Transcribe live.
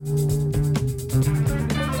Okay,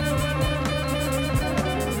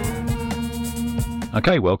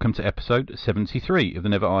 welcome to episode 73 of the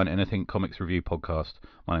Never Iron Anything Comics Review podcast.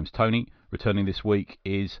 My name's Tony. Returning this week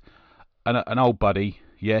is an old buddy.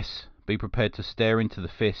 Yes, be prepared to stare into the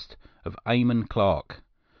fist of Eamon Clark.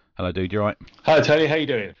 Hello, dude. You all right? Hi, Tony. How you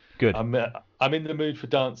doing? Good. I'm in the mood for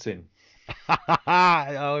dancing.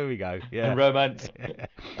 Oh, here we go. Yeah. And romance.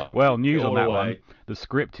 Well, news on that away. one. The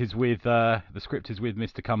script is with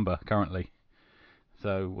Mr. Cumber currently.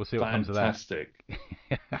 So we'll see what comes of that. Fantastic.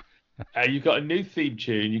 You've got a new theme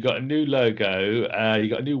tune. You've got a new logo.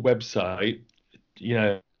 You've got a new website. You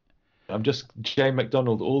know, I'm just Jane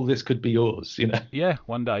McDonald. All this could be yours. You know. Yeah,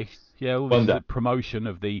 one day. Yeah, all One this day. promotion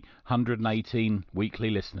of the 118 weekly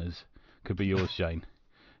listeners could be yours, Shane.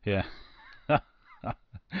 Yeah.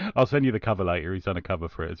 I'll send you the cover later. He's done a cover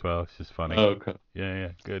for it as well. It's just funny. Oh, okay.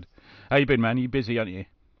 Yeah, good. How you been, man? You busy, aren't you?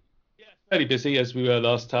 Yeah, fairly busy as we were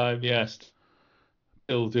last time. Yes.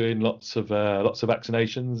 Still doing lots of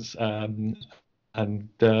vaccinations. And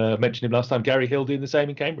mentioned him last time. Gary Hill doing the same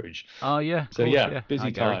in Cambridge. Oh, yeah. So course, yeah, busy Hi,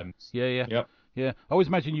 Gary. times. Yeah. Yep. Yeah, I always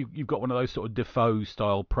imagine you've got one of those sort of Defoe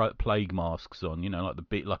style plague masks on, you know,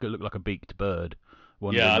 like it looked like a beaked bird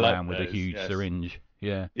wandering around with a huge syringe.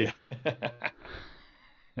 Yeah. Yeah.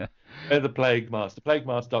 The plague mask. The plague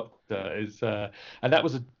mask doctor is, and that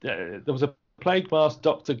was there was a plague mask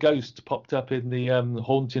doctor ghost popped up in the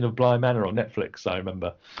Haunting of Bly Manor on Netflix. I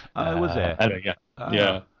remember. Oh, was there? Anyway,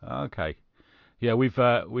 yeah. Okay. Yeah, we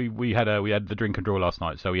had the drink and draw last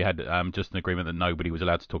night, so we had just an agreement that nobody was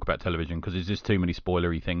allowed to talk about television because there's just too many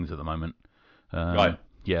spoilery things at the moment. Right.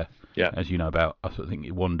 Yeah. Yeah. As you know about, I sort of think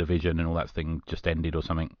WandaVision and all that thing just ended or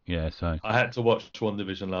something. Yeah. So. I had to watch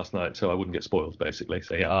WandaVision last night so I wouldn't get spoiled, basically.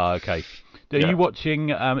 So yeah. Ah, okay. Are you watching?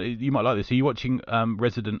 You might like this. Are you watching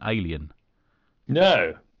Resident Alien?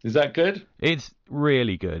 No. Is that good? It's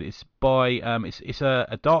really good. It's by it's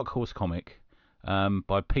a Dark Horse comic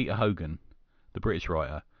by Peter Hogan, the British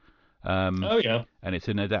writer. Oh yeah. And it's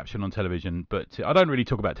an adaptation on television, but I don't really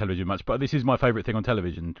talk about television much. But this is my favourite thing on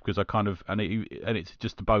television because I kind of and it's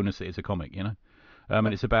just a bonus that it's a comic, you know. And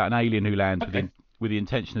it's about an alien who lands with the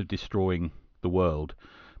intention of destroying the world,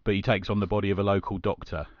 but he takes on the body of a local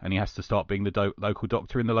doctor, and he has to start being the local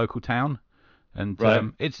doctor in the local town. And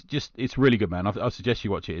it's really good, man. I suggest you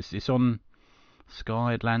watch it. It's on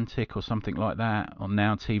Sky Atlantic or something like that, on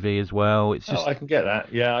Now TV as well. It's just I can get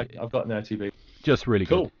that. Yeah, I've got Now TV. Just really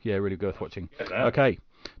Cool. good. Yeah, really worth watching. Okay.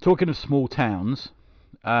 Talking of small towns,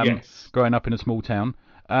 Yes. growing up in a small town,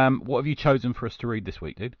 what have you chosen for us to read this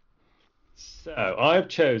week, dude? So I've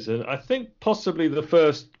chosen, I think, possibly the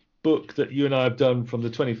first book that you and I have done from the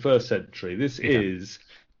 21st century. This is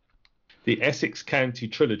the Essex County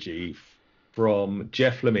Trilogy from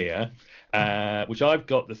Jeff Lemire, which I've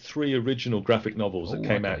got the 3 original graphic novels that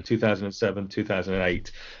came out 2007,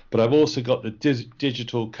 2008. But I've also got the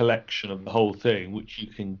digital collection of the whole thing, which you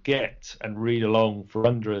can get and read along for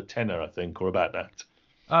under a tenner, I think, or about that.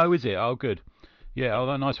 Oh, is it? Oh, good. Yeah,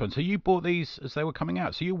 oh, nice one. So you bought these as they were coming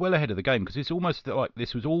out. So you're well ahead of the game because it's almost like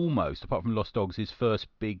this was almost, apart from Lost Dogs, his first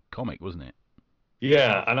big comic, wasn't it?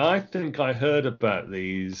 Yeah, and I think I heard about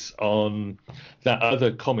these on that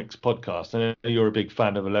other comics podcast. I know you're a big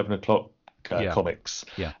fan of 11 O'Clock comics.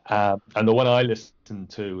 Yeah. And the one I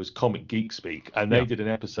listened to was Comic Geek Speak, and they did an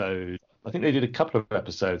episode, I think they did a couple of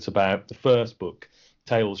episodes about the first book,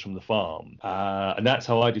 Tales from the Farm. And that's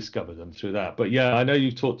how I discovered them, through that. But yeah, I know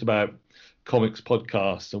you've talked about comics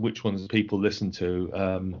podcasts and which ones people listen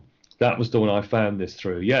to. That was the one I found this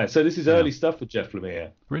through. Yeah, so this is early stuff with Jeff Lemire.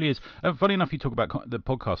 Really is. Funny enough, you talk about the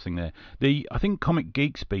podcasting there. I think Comic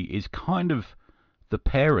Geek Speak is kind of the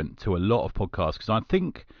parent to a lot of podcasts because I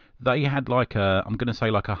think they had like I'm going to say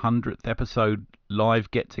like 100th episode live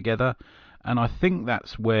get together, and I think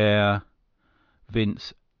that's where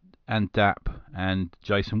Vince and Dap and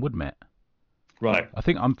Jason Wood met. Right. I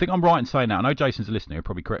think I'm right in saying that. I know Jason's a listener; he'll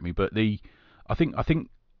probably correct me, but I think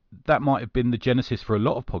that might have been the genesis for a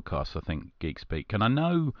lot of podcasts, I think, Geek Speak. And I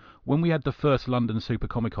know when we had the first London Super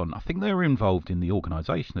Comic Con, I think they were involved in the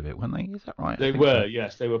organisation of it, weren't they? Is that right? They were,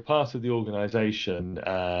 yes. They were part of the organisation.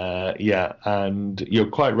 And you're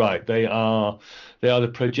quite right. They are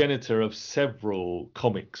the progenitor of several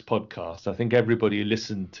comics podcasts. I think everybody who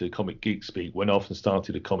listened to Comic Geek Speak went off and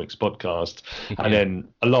started a comics podcast. And then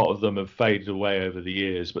a lot of them have faded away over the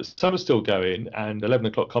years, but some are still going. And 11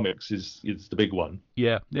 O'Clock Comics is the big one.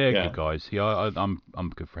 Yeah, good guys. Yeah, I'm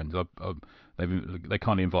good friends. They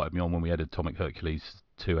kindly invited me on when we had Atomic Hercules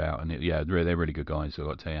 2 out, and they're really good guys. I've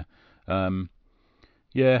got to tell you.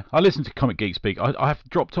 Yeah, I listened to Comic Geek Speak. I have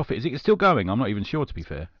dropped off it. Is it still going? I'm not even sure, to be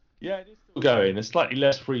fair. Yeah, it is still going. It's slightly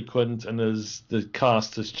less frequent, and as the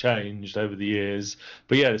cast has changed over the years,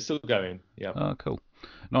 but yeah, it's still going. Yeah. Oh, cool.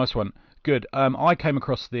 Nice one. Good. I came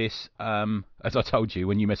across this, as I told you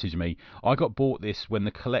when you messaged me. I got bought this when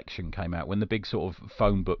the collection came out, when the big sort of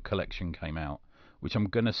phone book collection came out, which I'm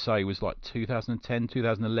going to say was like 2010,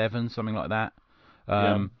 2011, something like that.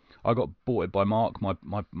 Yeah. I got bought it by Mark, my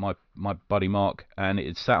buddy Mark, and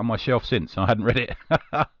it's sat on my shelf since. I hadn't read it.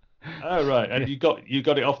 Oh, right. And you got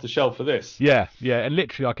it off the shelf for this. Yeah, yeah, and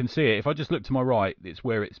literally I can see it. If I just look to my right, it's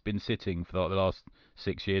where it's been sitting for like the last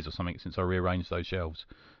 6 years or something since I rearranged those shelves.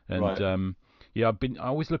 And Right. yeah, I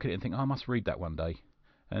always look at it and think, oh, I must read that one day.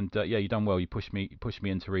 And yeah, you done well. You pushed me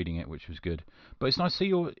into reading it, which was good. But it's nice to see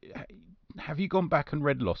your. Have you gone back and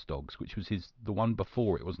read Lost Dogs, which was the one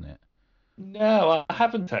before it, wasn't it? No, I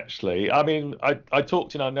haven't actually. I mean, I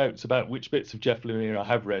talked in our notes about which bits of Jeff Lemire I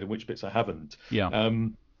have read and which bits I haven't. Yeah,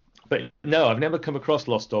 But no, I've never come across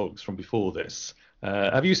Lost Dogs from before this.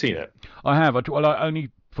 Have you seen it? I have. Well, only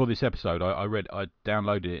for this episode. I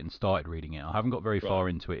downloaded it and started reading it. I haven't got very Right. far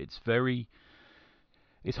into it.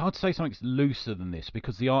 It's hard to say something's looser than this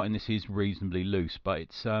because the art in this is reasonably loose, but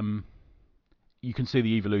it's you can see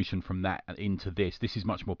the evolution from that into this. This is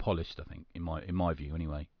much more polished, I think, in my view,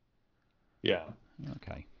 anyway. Yeah.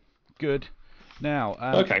 Okay, good. Now,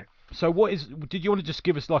 Okay. so what is? Did you want to just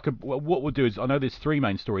give us like a? What we'll do is, I know there's three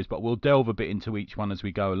main stories, but we'll delve a bit into each one as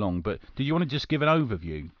we go along. But did you want to just give an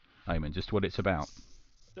overview, Eamon, just what it's about?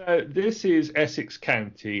 So this is Essex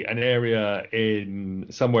County, an area in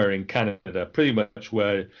somewhere in Canada, pretty much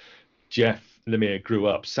where Jeff Lemire grew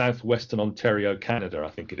up, southwestern Ontario, Canada, I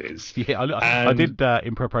think it is. Yeah, I And did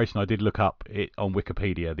in preparation. I did look up it on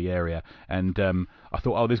Wikipedia, the area, and I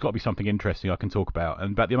thought, oh, there's got to be something interesting I can talk about.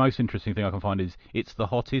 And but the most interesting thing I can find is it's the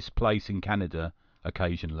hottest place in Canada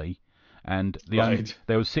occasionally, and right,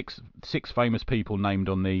 there was six famous people named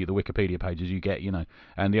on the Wikipedia pages you get,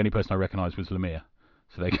 and the only person I recognised was Lemire.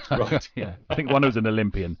 So they go. right. Yeah, I think one was an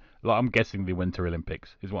Olympian. Like I'm guessing the Winter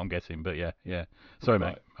Olympics is what I'm guessing. But yeah, yeah. Sorry, mate,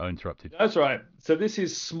 Right. I interrupted. That's right. So this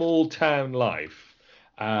is small town life.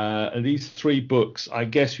 And these three books, I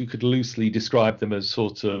guess you could loosely describe them as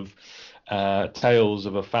sort of tales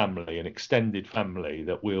of a family, an extended family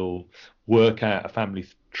that will work out a family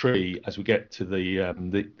tree as we get to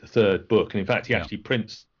the third book. And in fact, he Yeah, actually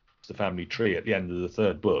prints the family tree at the end of the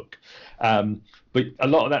third book. But a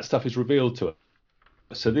lot of that stuff is revealed to us.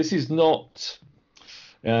 So this is not.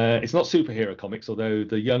 It's not superhero comics, although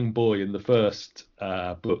the young boy in the first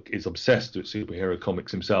book is obsessed with superhero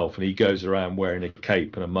comics himself, and he goes around wearing a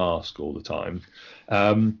cape and a mask all the time.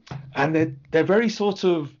 And they're very sort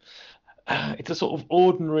of it's a sort of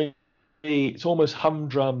ordinary, it's almost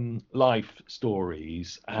humdrum life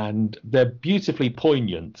stories, and they're beautifully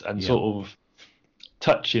poignant and yeah. sort of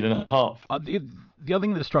touching and heartfelt. The other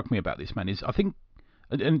thing that struck me about this man is I think,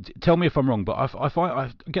 and tell me if I'm wrong, but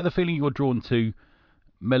I get the feeling you're drawn to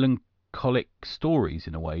melancholic stories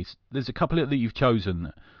in a way. There's a couple that you've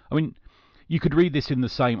chosen. I mean, you could read this on the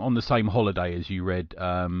same holiday as you read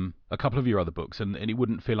a couple of your other books, and it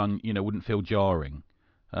wouldn't feel wouldn't feel jarring.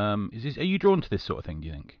 Are you drawn to this sort of thing? Do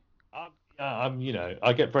you think?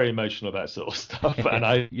 I get very emotional about sort of stuff, and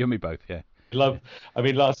I You and me both. Yeah, love. yeah, I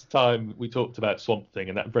mean, last time we talked about Swamp Thing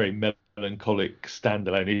and that very melancholic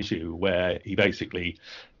standalone issue where he basically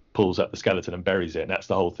pulls up the skeleton and buries it, and that's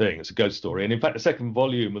the whole thing. It's a ghost story, and in fact, the second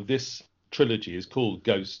volume of this trilogy is called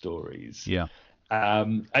Ghost Stories. yeah,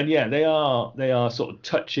 And yeah, they are sort of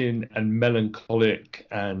touching and melancholic,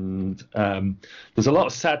 and there's a lot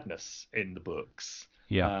of sadness in the books.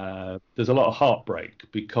 yeah, There's a lot of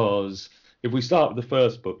heartbreak because if we start with the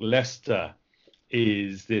first book, Lester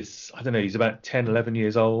is this, I don't know, he's about 10, 11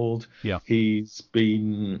 years old. yeah, He's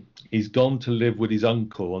gone to live with his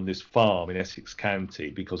uncle on this farm in Essex County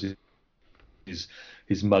because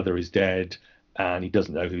his mother is dead and he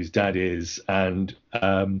doesn't know who his dad is. And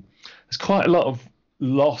there's quite a lot of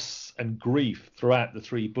loss and grief throughout the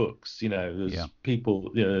three books. yeah, There's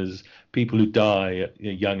people who die at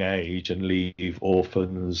a young age and leave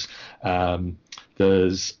orphans.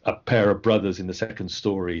 There's a pair of brothers in the second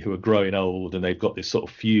story who are growing old, and they've got this sort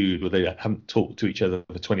of feud where they haven't talked to each other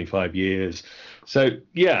for 25 years. So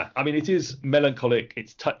yeah, I mean, it is melancholic,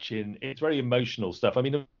 it's touching, it's very emotional stuff. I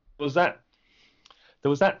mean, there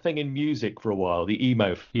was that thing in music for a while, the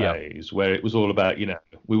emo yeah. phase, where it was all about,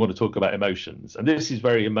 we want to talk about emotions. And this is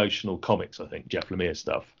very emotional comics, I think, Jeff Lemire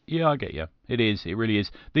stuff. Yeah, I get you. It is. It really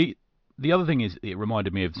is. The other thing is, it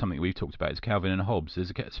reminded me of something we've talked about. Is Calvin and Hobbes.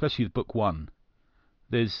 Especially book one.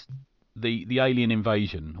 There's the alien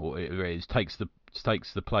invasion, or takes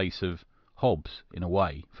the place of Hobbes in a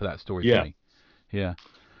way for that story for Yeah. me. Yeah.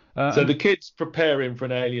 So the kid's preparing for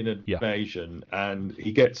an alien Yeah, invasion, and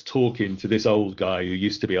he gets talking to this old guy who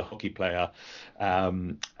used to be a hockey player,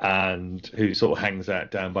 and who sort of hangs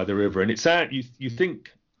out down by the river. And it's out. You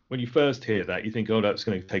think when you first hear that, you think, oh, that's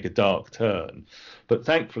going to take a dark turn, but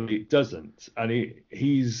thankfully it doesn't. And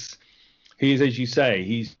he's as you say,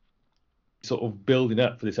 he's sort of building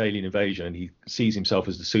up for this alien invasion, and he sees himself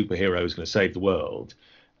as the superhero who's going to save the world.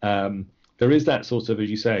 There is that sort of, as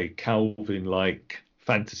you say, Calvin-like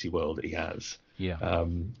fantasy world that he has. yeah,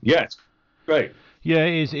 Yeah, it's great. yeah.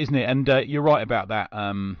 It is, isn't it? And you're right about that.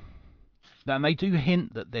 And they do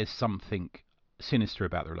hint that there's something sinister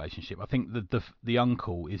about the relationship. I think the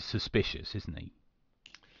uncle is suspicious, isn't he?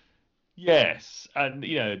 Yes, and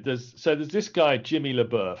there's this guy Jimmy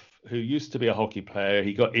LaBeouf who used to be a hockey player.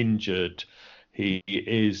 He got injured. He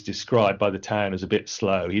is described by the town as a bit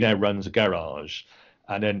slow. He now runs a garage,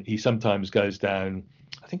 and then he sometimes goes down.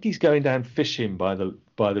 I think he's going down fishing by the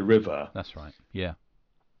river. That's right. Yeah.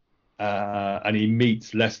 And he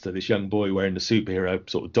meets Lester, this young boy wearing the superhero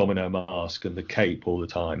sort of domino mask and the cape all the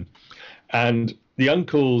time. And the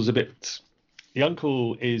uncle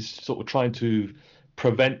is sort of trying to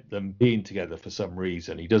prevent them being together for some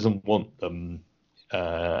reason. He doesn't want them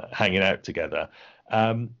hanging out together.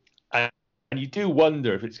 And you do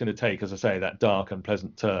wonder if it's going to take, as I say, that dark,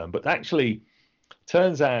 unpleasant turn. But actually,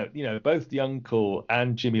 turns out, both the uncle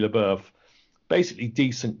and Jimmy LaBeouf, basically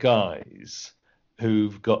decent guys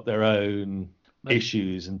who've got their own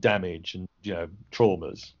issues and damage and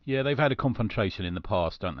traumas. Yeah, they've had a confrontation in the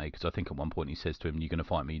past, don't they? Because I think at one point he says to him, "You're going to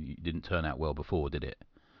fight me. It didn't turn out well before, did it?"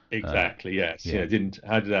 Exactly. Yes. Yeah.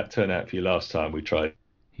 How did that turn out for you last time we tried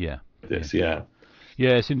Yeah. this? Yeah.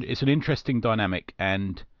 Yeah. It's an interesting dynamic,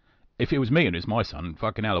 and if it was me and it was my son,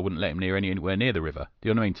 fucking hell, I wouldn't let him anywhere near the river. Do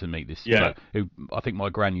you know what I mean? To meet this, Yeah. who I think my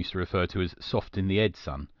gran used to refer to as soft in the head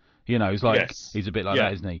son. He's like Yes. he's a bit like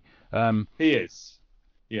that, isn't he? He is.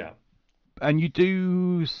 Yeah. And you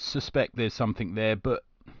do suspect there's something there, but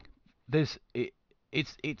the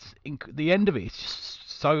end of it is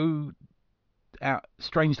just so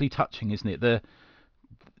strangely touching, isn't it?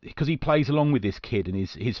 Because he plays along with this kid and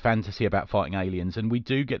his fantasy about fighting aliens, and we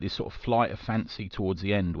do get this sort of flight of fancy towards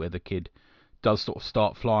the end where the kid does sort of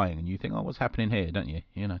start flying, and you think, oh, what's happening here, don't you?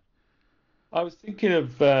 I was thinking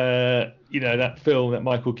of that film, that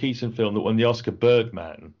Michael Keaton film that won the Oscar,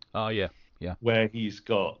 Birdman. Oh yeah, yeah. Where he's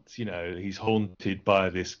haunted by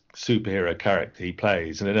this superhero character he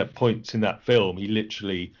plays, and then at points in that film he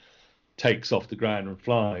literally takes off the ground and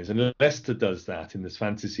flies. And Lester does that in this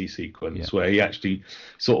fantasy sequence where he actually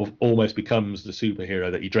sort of almost becomes the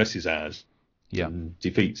superhero that he dresses as and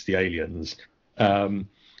defeats the aliens.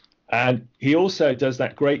 And he also does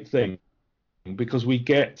that great thing because we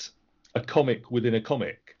get a comic within a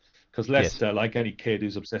comic. Because Lester, like any kid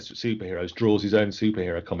who's obsessed with superheroes, draws his own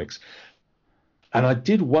superhero comics. And I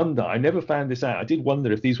did wonder, I never found this out, I did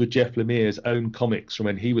wonder if these were Jeff Lemire's own comics from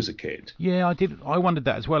when he was a kid. Yeah, I did. I wondered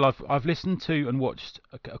that as well. I've listened to and watched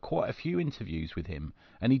quite a few interviews with him,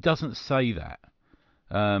 and he doesn't say that.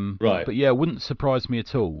 Right. But yeah, it wouldn't surprise me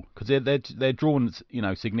at all, because they're drawn,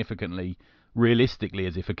 significantly, realistically,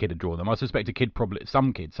 as if a kid had drawn them. I suspect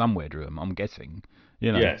some kid somewhere drew them, I'm guessing.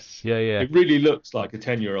 Yes. Yeah. It really looks like a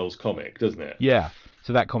 10-year-old's comic, doesn't it? Yeah.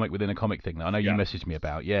 So that comic within a comic thing that I know you messaged me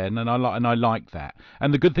about, and I like that.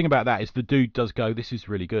 And the good thing about that is the dude does go, "This is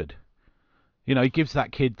really good." He gives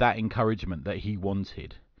that kid that encouragement that he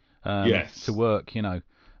wanted to work. Never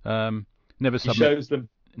submit. He shows them.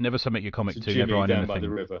 Never submit your comic to Jimmy Never Mind down Anything. by the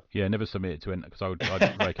river. Yeah, never submit it to it because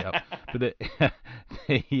I'd break it up. But that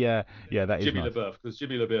is Jimmy nice. LaBeouf, because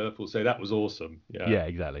Jimmy LaBeouf will say that was awesome. Yeah,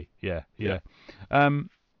 exactly. Yeah. So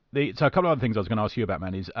a couple of other things I was going to ask you about,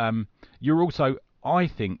 man, is you're also, I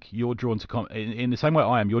think you're drawn to in the same way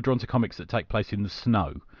I am. You're drawn to comics that take place in the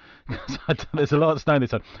snow. There's a lot of snow in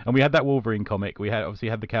this one, and we had that Wolverine comic. We obviously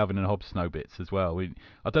had the Calvin and Hobbes snow bits as well.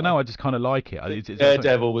 I don't know. I just kind of like it.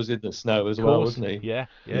 Daredevil was in the snow as well, wasn't he? Yeah,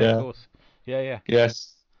 of course. Yeah.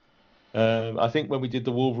 Yes. I think when we did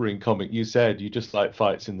the Wolverine comic, you said you just like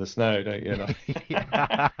fights in the snow, don't you?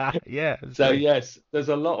 Yeah. So yes, there's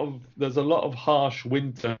a lot of harsh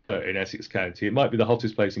winter in Essex County. It might be the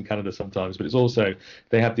hottest place in Canada sometimes, but it's also,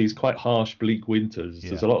 they have these quite harsh, bleak winters.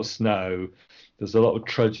 There's a lot of snow. There's a lot of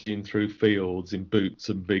trudging through fields in boots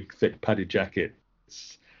and big, thick, padded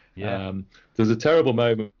jackets. Yeah. There's a terrible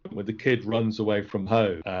moment where the kid runs away from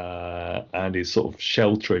home and is sort of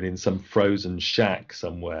sheltering in some frozen shack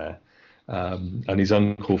somewhere. And his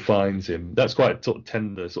uncle finds him. That's quite a sort of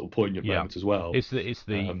tender, sort of poignant moment as well. It's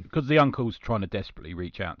because the uncle's trying to desperately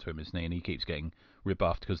reach out to him, isn't he? And he keeps getting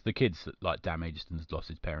rebuffed because the kid's like damaged and has lost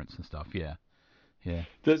his parents and stuff. Yeah.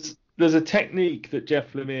 There's there's a technique that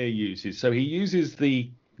Jeff Lemire uses. So he uses the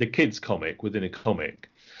kids comic within a comic,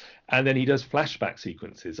 and then he does flashback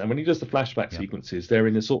sequences. And when he does the flashback sequences, they're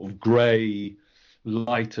in a sort of grey,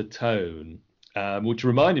 lighter tone, which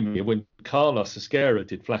reminded me of when Carlos Esquerra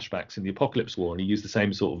did flashbacks in the Apocalypse War, and he used the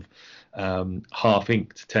same sort of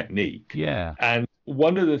half-inked technique. Yeah. And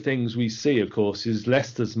one of the things we see, of course, is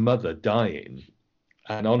Lester's mother dying,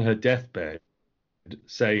 and on her deathbed,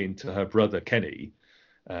 saying to her brother Kenny,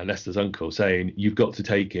 Lester's uncle, saying, "You've got to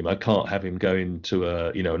take him. I can't have him going to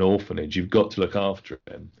an orphanage. You've got to look after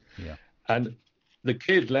him." Yeah. And the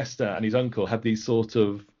kid Lester and his uncle have these sort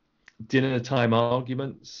of dinner time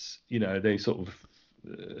arguments. They sort of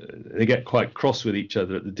they get quite cross with each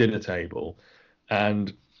other at the dinner table,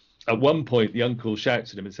 and at one point the uncle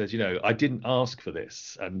shouts at him and says, "I didn't ask for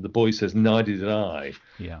this," and the boy says, "Neither did I."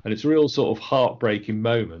 Yeah. And it's a real sort of heartbreaking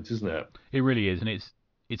moment, isn't it? It really is, and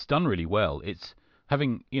it's done really well. It's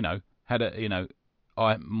having had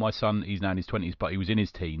my son, he's now in his 20s, but he was in his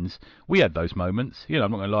teens. We had those moments. I'm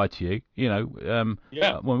not going to lie to you.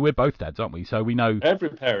 Yeah. Well, we're both dads, aren't we? So we know. Every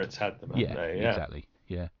parent's had them, haven't Yeah, they? Yeah, exactly.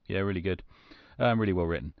 Yeah, really good. Really well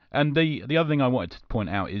written. And the other thing I wanted to point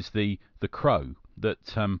out is the crow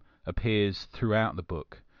that appears throughout the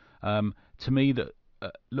book. To me, that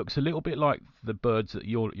looks a little bit like the birds that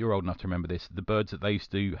you're old enough to remember this. The birds that they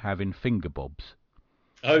used to have in Finger Bobs.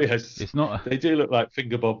 Oh yes, It's not. They do look like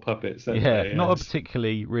finger bob puppets, don't Yeah, they? Yes. not a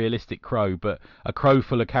particularly realistic crow, but a crow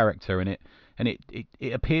full of character in it, and it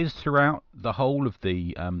appears throughout the whole of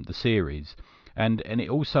the series, and it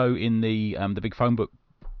also in the big phone book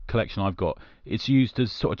collection I've got, it's used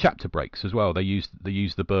as sort of chapter breaks as well. They use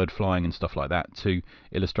the bird flying and stuff like that to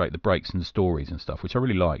illustrate the breaks and the stories and stuff, which I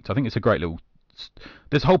really liked. I think it's a great little.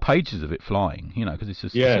 There's whole pages of it flying, because it's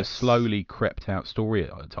a slowly crept out story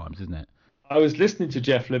at times, isn't it? I was listening to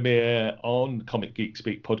Jeff Lemire on Comic Geek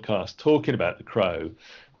Speak podcast talking about The Crow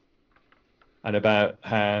and about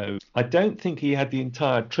how I don't think he had the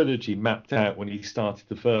entire trilogy mapped out when he started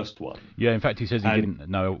the first one. Yeah, in fact, he says he didn't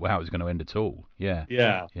know how it was going to end at all. Yeah.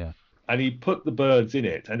 Yeah. And he put the birds in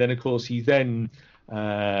it. And then, of course, he then...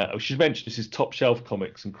 I should mention this is Top Shelf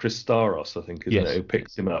Comics and Chris Staros, I think, isn't it, who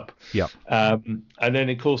picks him up. Yeah. And then,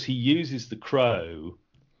 of course, he uses the crow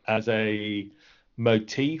as a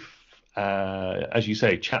motif, as you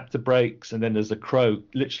say, chapter breaks, and then there's a crow,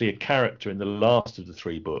 literally a character in the last of the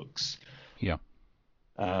three books. Yeah.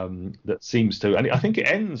 That seems to, and I think it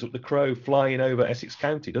ends with the crow flying over Essex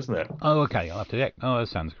County, doesn't it? Oh, okay. I'll have to. Oh, that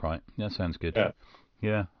sounds right. That sounds good. Yeah.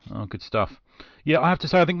 Yeah. Oh, good stuff. Yeah, I have to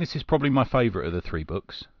say, I think this is probably my favourite of the three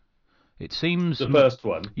books. It seems the first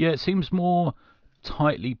one. Yeah, it seems more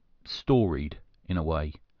tightly storied in a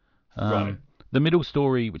way. Right. The middle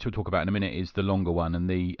story, which we'll talk about in a minute, is the longer one, and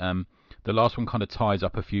the last one kind of ties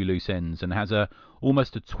up a few loose ends and has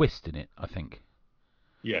almost a twist in it, I think.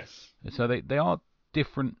 Yes. So they are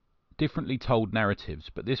differently told narratives,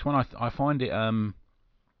 but this one I find it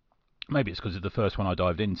maybe it's because of the first one I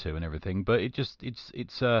dived into and everything, but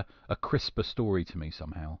it's a crisper story to me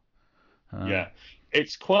somehow. Yeah,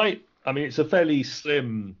 it's quite. I mean, it's a fairly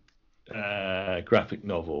slim graphic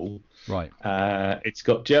novel. Right. It's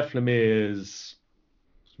got Jeff Lemire's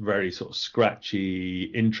very sort of scratchy,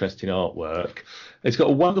 interesting artwork. It's got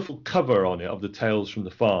a wonderful cover on it of the Tales from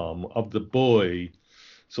the Farm of the boy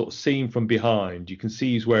sort of seen from behind. You can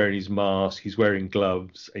see he's wearing his mask, he's wearing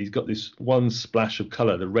gloves, he's got this one splash of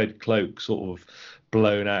colour, the red cloak sort of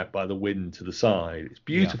blown out by the wind to the side. It's a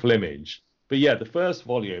beautiful image. But yeah, the first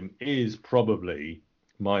volume is probably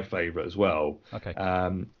my favourite as well. Okay.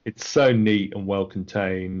 It's so neat and well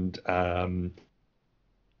contained, but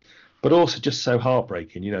also just so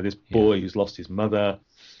heartbreaking. This boy who's lost his mother,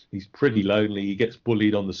 he's pretty lonely, he gets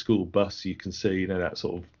bullied on the school bus, you can see, that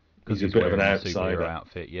sort of, he's a bit of an outsider.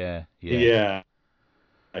 Outfit, yeah. Yeah,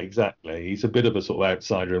 exactly. He's a bit of a sort of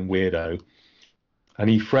outsider and weirdo. And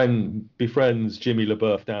he befriends Jimmy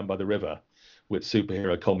LaBeouf down by the river with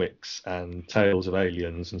superhero comics and tales of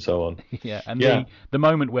aliens and so on. Yeah, and the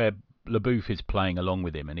moment where LaBeouf is playing along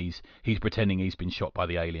with him and he's pretending he's been shot by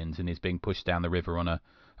the aliens and is being pushed down the river on a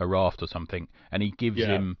raft or something, and he gives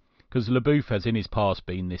him, because LaBeouf has in his past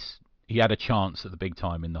been he had a chance at the big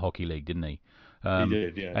time in the hockey league, didn't he? He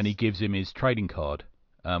did, yes. And he gives him his trading card,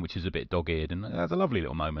 which is a bit dog-eared, and that's a lovely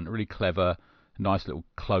little moment, really clever, nice little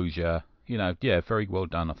closure. Very well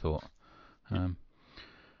done, I thought.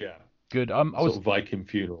 Yeah. Good. Sort of Viking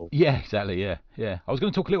funeral. Yeah, exactly. Yeah. I was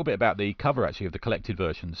going to talk a little bit about the cover actually of the collected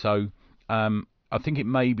version. So, I think it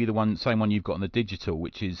may be the same one you've got on the digital,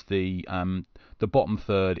 which is the bottom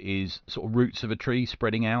third is sort of roots of a tree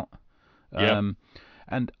spreading out. Yeah.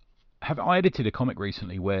 And I edited a comic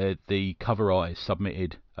recently where the cover eyes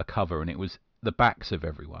submitted a cover and it was the backs of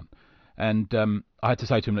everyone. And I had to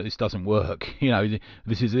say to him that this doesn't work.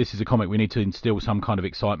 This is a comic. We need to instill some kind of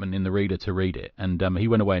excitement in the reader to read it. And he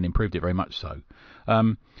went away and improved it very much so.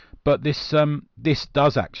 But this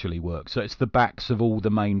does actually work. So it's the backs of all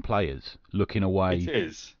the main players looking away. It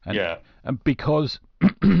is, yeah. And because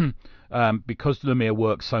Lemire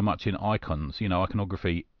works so much in icons,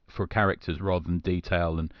 iconography for characters rather than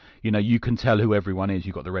detail, and you can tell who everyone is.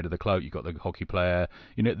 You've got the red of the cloak, you've got the hockey player,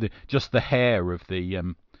 just the hair of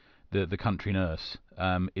the country nurse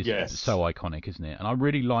is so iconic, isn't it? And I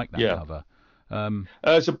really like that cover.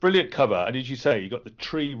 It's a brilliant cover, and as you say, you've got the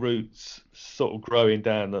tree roots sort of growing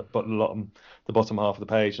down the bottom half of the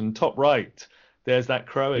page, and top right, there's that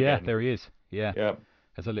crow again. Yeah, there he is. Yeah.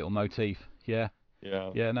 As a little motif. Yeah.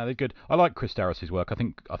 Yeah, no, they're good. I like Chris Darros's work. I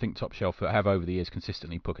think Top Shelf have over the years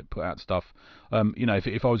consistently put out stuff.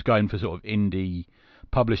 If I was going for sort of indie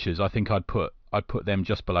publishers, I think I'd put them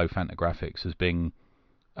just below Fantagraphics as being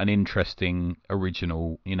an interesting,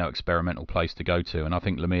 original, experimental place to go to. And I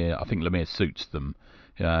think Lemire suits them.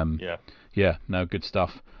 Yeah, no, good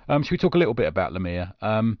stuff. Should we talk a little bit about Lemire?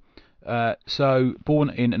 So born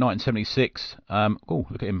in 1976.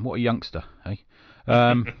 Look at him, what a youngster, hey.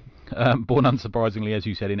 Born unsurprisingly, as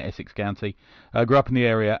you said, in Essex County, grew up in the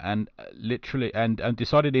area and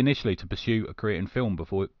decided initially to pursue a career in film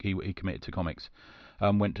before he committed to comics.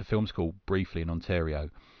 Went to film school briefly in Ontario.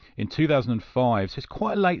 In 2005, so it's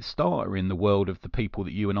quite a late starter in the world of the people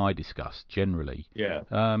that you and I discussed generally. Yeah.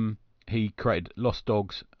 He created Lost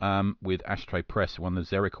Dogs with Ashtray Press, won the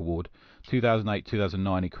Xeric Award. 2008,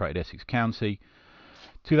 2009, he created Essex County.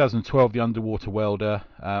 2012, The Underwater Welder.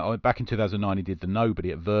 Back in 2009, he did The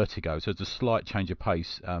Nobody at Vertigo. So it's a slight change of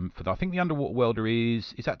pace. I think The Underwater Welder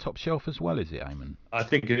is that Top Shelf as well, is it, Eamon? I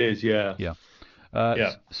think it is, yeah. Yeah.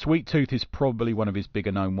 Sweet Tooth is probably one of his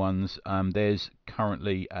bigger known ones. There's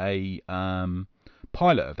currently a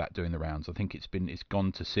pilot of that doing the rounds. I think it's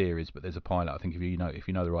gone to series, but there's a pilot. I think if you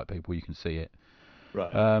know the right people, you can see it.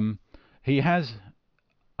 Right. He has.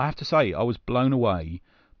 I have to say, I was blown away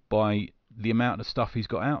by the amount of stuff he's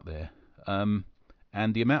got out there, and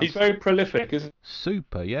the amount. He's very prolific, isn't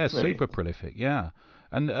he? Super prolific, yeah.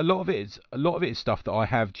 And a lot of it is stuff that I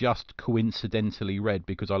have just coincidentally read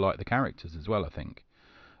because I like the characters as well. I think.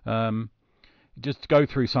 Just to go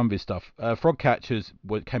through some of his stuff. Frogcatchers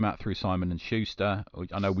came out through Simon and Schuster.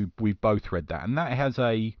 I know we've both read that, and that has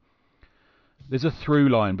there's a through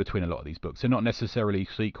line between a lot of these books. They're not necessarily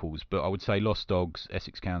sequels, but I would say Lost Dogs,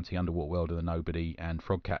 Essex County, Underwater Welder, The Nobody, and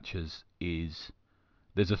Frogcatchers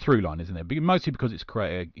there's a through line, isn't there? Mostly because it's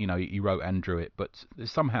creator, he wrote and drew it, but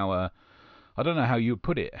there's somehow I don't know how you would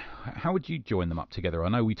put it. How would you join them up together? I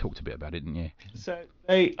know we talked a bit about it, didn't you? So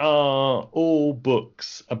they are all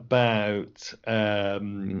books about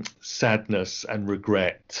sadness and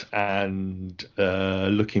regret and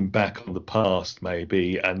looking back on the past,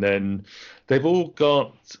 maybe. And then they've all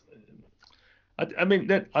got. I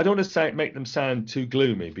mean, I don't want to make them sound too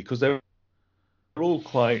gloomy because they're all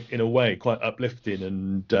quite, in a way, quite uplifting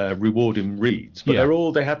and rewarding reads.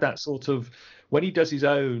 But they have that sort of. When he does his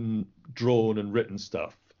own drawn and written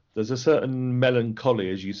stuff, there's a certain melancholy,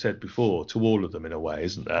 as you said before, to all of them in a way,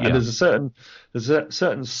 isn't there? Yeah. And there's a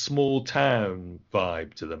certain small town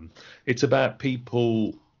vibe to them. It's about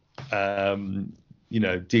people,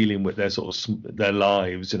 dealing with their sort of their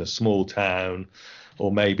lives in a small town, or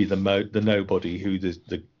maybe the nobody who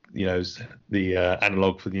the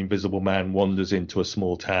analog for the Invisible Man wanders into a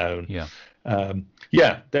small town.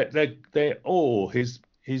 They're all his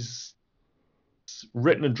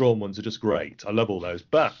written and drawn ones are just great. I love all those.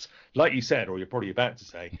 But like you said, or you're probably about to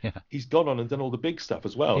say, he's gone on and done all the big stuff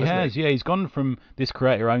as well. He's gone from this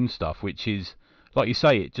creator-owned stuff, which is, like you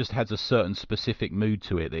say, it just has a certain specific mood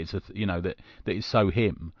to it. That it's that is so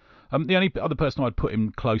him. The only other person I'd put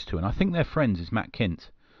him close to, and I think they're friends, is Matt Kint.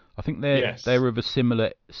 I think they're of a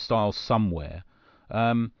similar style somewhere.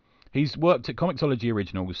 He's worked at Comixology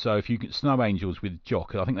Originals, so if you get Snow Angels with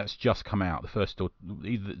Jock, I think that's just come out. The first, or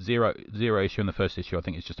either zero issue and the first issue, I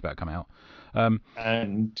think it's just about come out.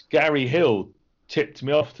 And Gary Hill tipped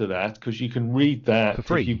me off to that because you can read that for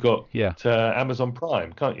free. If you've got Amazon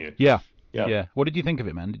Prime, can't you? Yeah. What did you think of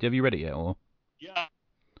it, man? Have you read it yet, or? Yeah,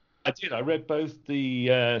 I did. I read both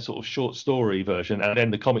the sort of short story version and then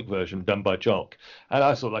the comic version done by Jock, and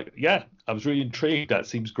I sort of I was really intrigued. That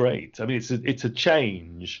seems great. I mean, it's a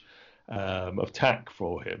change. Of tack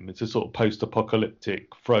for him. It's a sort of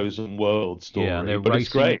post-apocalyptic frozen world story. Yeah, they're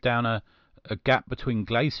racing down a gap between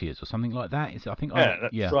glaciers or something like that.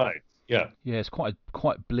 That's right. Yeah. Yeah, it's quite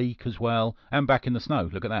bleak as well. And Back in the Snow.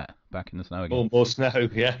 Look at that. Back in the Snow again. More snow.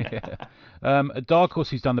 Yeah. Yeah. Dark Horse,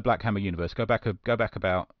 he's done the Black Hammer universe. Go back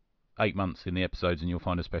about 8 months in the episodes, and you'll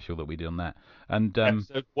find a special that we did on that. And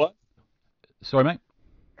Episode 1. Sorry, mate.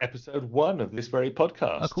 Episode 1 of this very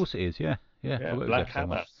podcast. Of course it is. Yeah. Yeah. Black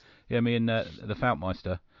Hammer. Yeah, me and the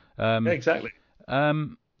Falkmeister. Yeah, exactly.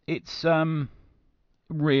 It's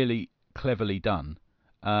really cleverly done.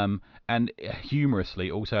 And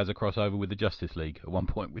humorously also has a crossover with the Justice League at one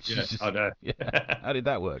point, which is just, I know. Yeah, how did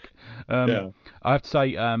that work? Yeah. I have to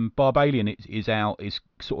say, Barbalian is out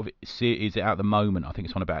at the moment. I think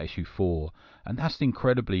it's on about issue 4, and that's an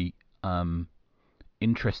incredibly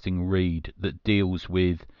interesting read that deals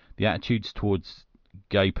with the attitudes towards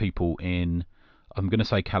gay people in, I'm going to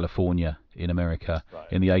say, California in America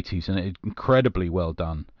in the 80s, and it's incredibly well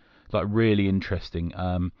done. Like, really interesting.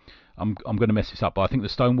 I'm going to mess this up, but I think the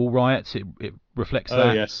Stonewall riots, it reflects that.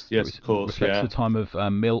 Oh, yes, of course. Reflects the time of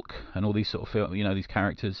Milk and all these sort of these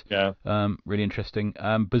characters. Yeah. Really interesting.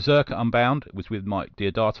 Berserker Unbound was with Mike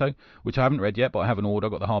Deodato, which I haven't read yet, but I have an order. I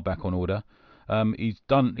got the hardback on order. He's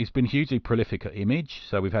been hugely prolific at Image,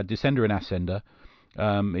 so we've had Descender and Ascender.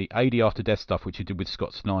 AD After Death stuff, which he did with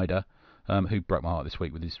Scott Snyder, who broke my heart this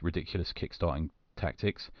week with his ridiculous kickstarting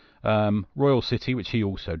tactics. Royal City, which he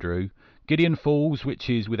also drew. Gideon Falls, which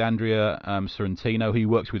is with Andrea Sorrentino, who he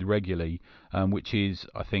works with regularly, which is,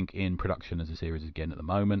 I think, in production as a series again at the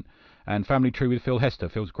moment. And Family Tree with Phil Hester.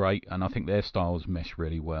 Phil's great, and I think their styles mesh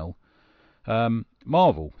really well.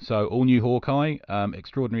 Marvel, so all new Hawkeye,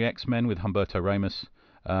 Extraordinary X-Men with Humberto Ramos,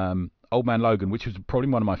 Old Man Logan, which was probably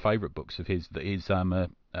one of my favourite books of his, that is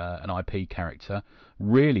an IP character.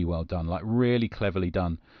 Really well done, like really cleverly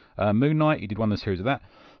done. Moon Knight, he did one of the series of that.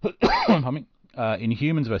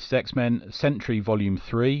 Inhumans vs X-Men, Sentry Volume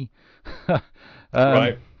 3.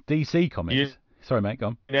 Right. DC Comics. Sorry, mate, go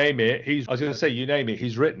on. You name it. I was going to say, you name it,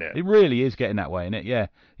 he's written it. It really is getting that way, isn't it?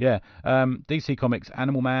 Yeah. DC Comics,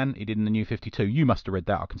 Animal Man, he did in the New 52. You must have read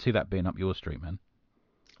that. I can see that being up your street, man.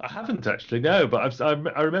 I haven't actually, no, but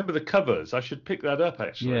I remember the covers. I should pick that up,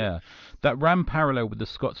 actually. Yeah. That ran parallel with the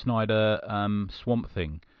Scott Snyder Swamp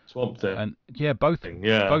Thing. And yeah, both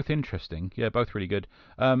interesting. Yeah, both really good.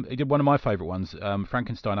 He did one of my favourite ones,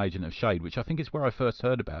 Frankenstein Agent of Shade, which I think is where I first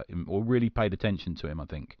heard about him, or really paid attention to him, I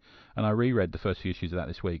think. And I reread the first few issues of that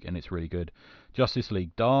this week, and it's really good. Justice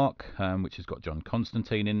League Dark, which has got John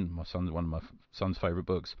Constantine in, one of my son's favourite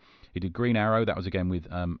books. He did Green Arrow, that was again with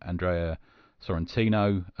Andrea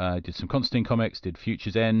Sorrentino. Did some Constantine comics, did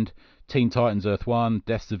Future's End, Teen Titans Earth 1,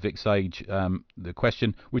 Deaths of Vic Sage, The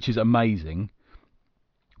Question, which is amazing,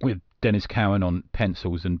 with Dennis Cowan on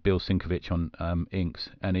pencils and Bill Sienkiewicz on inks,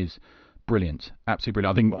 and is brilliant, absolutely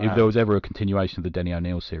brilliant. I think if there was ever a continuation of the Denny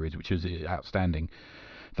O'Neil series, which was outstanding,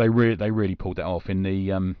 they really pulled that off in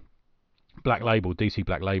the Black Label, DC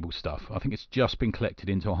Black Label stuff. I think it's just been collected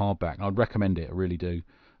into a hardback, and I'd recommend it, I really do.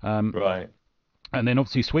 Right. And then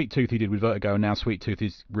obviously Sweet Tooth he did with Vertigo, and now Sweet Tooth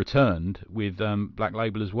is returned with Black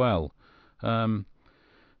Label as well. I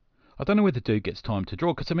don't know whether the dude gets time to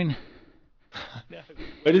draw, because I mean, no.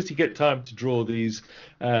 Where does he get time to draw these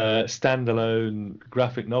standalone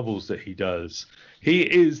graphic novels that he does? He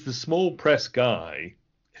is the small press guy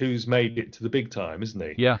who's made it to the big time, isn't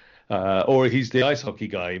he? Yeah. Or he's the ice hockey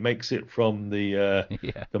guy. He makes it from the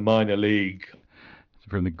minor league,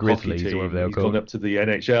 from the Grizzlies or whatever they're called. He's gone up to the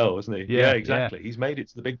NHL, isn't he? Yeah, exactly. Yeah. He's made it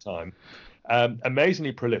to the big time.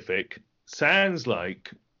 Amazingly prolific. Sounds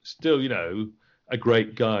like still, a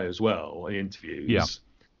great guy as well in interviews. Yeah.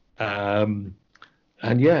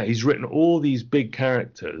 And yeah, he's written all these big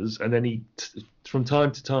characters, and then from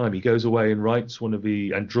time to time, he goes away and writes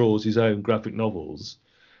and draws his own graphic novels.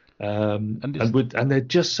 And they're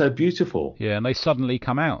just so beautiful. Yeah, and they suddenly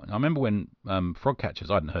come out. I remember when Frogcatchers,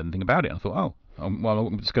 I hadn't heard anything about it. I thought, well,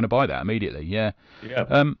 I'm just going to buy that immediately. Yeah.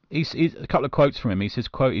 Yeah. He's a couple of quotes from him. He says,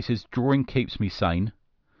 drawing keeps me sane.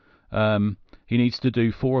 He needs to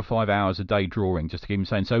do 4 or 5 hours a day drawing just to keep him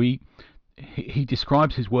sane. So he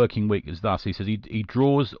describes his working week as thus. He says he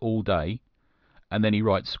draws all day, and then he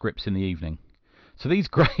writes scripts in the evening. So these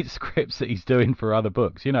great scripts that he's doing for other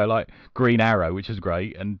books, like Green Arrow, which is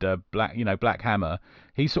great, and Black Hammer,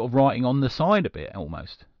 he's sort of writing on the side a bit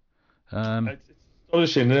almost. It's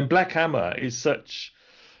astonishing. And then Black Hammer is such,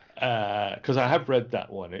 because I have read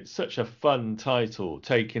that one, it's such a fun title,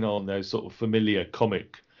 taking on those sort of familiar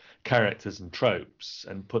comic characters and tropes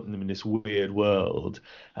and putting them in this weird world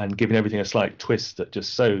and giving everything a slight twist that it's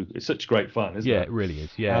such great fun, isn't it? Yeah, it really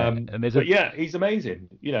is. Yeah. And he's amazing,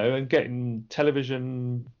 and getting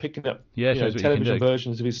picking up television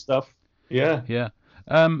versions of his stuff. Yeah. Yeah.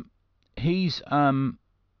 He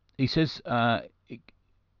says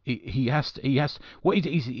he has what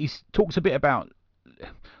he talks a bit about.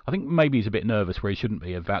 I think maybe he's a bit nervous where he shouldn't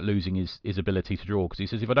be about losing his ability to draw, because he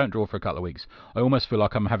says, if I don't draw for a couple of weeks, I almost feel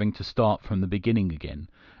like I'm having to start from the beginning again,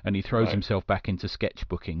 and he throws himself back into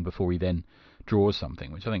sketchbooking before he then draws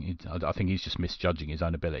something, which I think he's just misjudging his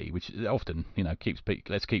own ability, which often keeps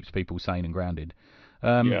people sane and grounded.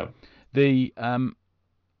 He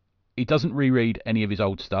doesn't reread any of his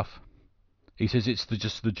old stuff. He says it's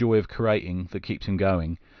just the joy of creating that keeps him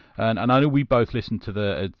going. And I know we both listened to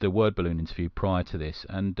the Word Balloon interview prior to this,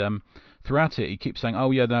 and throughout it he keeps saying,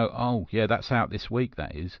 that's out this week,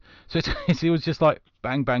 that is. So it was just like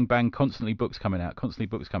bang, bang, bang, constantly books coming out.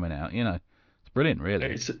 It's brilliant, really.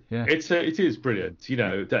 It is brilliant,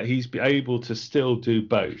 that he's able to still do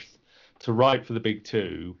both, to write for the big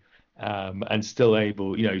two, and still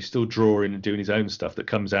able, he's still drawing and doing his own stuff that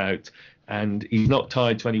comes out. And he's not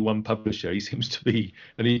tied to any one publisher. He seems to be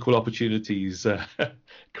an equal opportunities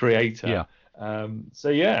creator.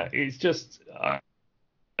 It's just,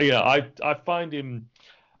 I find him,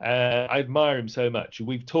 I admire him so much.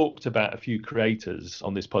 We've talked about a few creators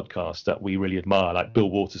on this podcast that we really admire, like Bill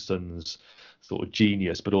Waterston's sort of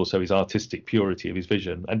genius, but also his artistic purity of his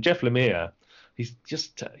vision. And Jeff Lemire, he's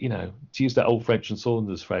just, to use that old French and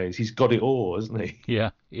Saunders phrase, he's got it all, hasn't he?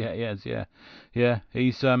 Yeah, he has, yeah.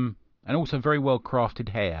 He's and also very well crafted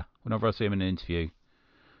hair. Whenever I see him in an interview,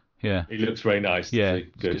 yeah, he looks very nice. Yeah,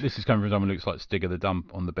 good. This is coming from someone who looks like Stigger the Dump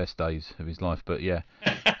on the best days of his life. But yeah,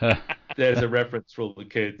 there's a reference for all the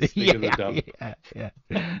kids. Stigger the Dump.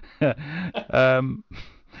 Yeah.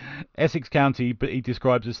 Essex County, but he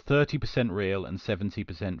describes as 30% real and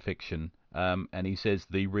 70% fiction. And he says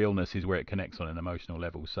the realness is where it connects on an emotional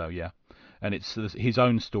level. So yeah, and it's his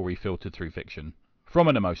own story filtered through fiction. From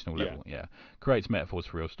an emotional level, creates metaphors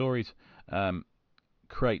for real stories,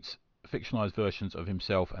 creates fictionalized versions of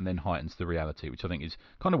himself, and then heightens the reality, which I think is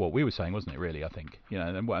kind of what we were saying, wasn't it? Really, I think,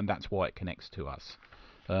 and that's why it connects to us.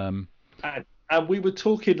 And we were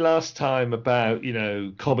talking last time about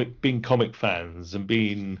being comic fans and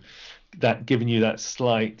being that, giving you that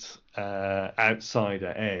slight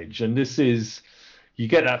outsider edge, and this is. You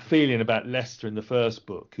get that feeling about Lester in the first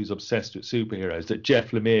book, who's obsessed with superheroes, that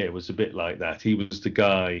Jeff Lemire was a bit like that. He was the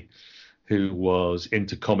guy who was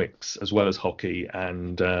into comics as well as hockey.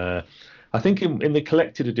 And I think in the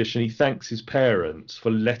collected edition, he thanks his parents for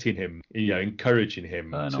letting him, encouraging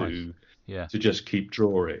him to just keep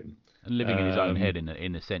drawing. And living in his own head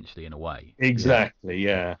in essentially in a way. Exactly,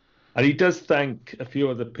 yeah. And he does thank a few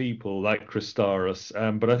other people like Chris Staros,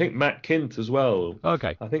 but I think Matt Kint as well.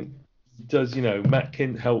 Okay. I think does Matt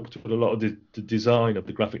Kint helped with a lot of the design of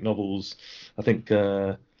the graphic novels. I think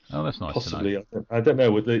that's nice possibly to know. I don't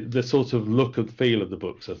know, with the sort of look and feel of the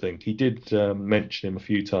books. I think he did mention him a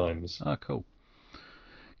few times. Oh, cool.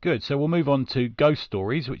 Good. So we'll move on to Ghost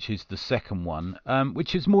Stories, which is the second one,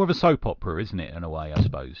 which is more of a soap opera, isn't it, in a way, I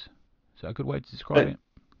suppose? Is that a good way to describe it?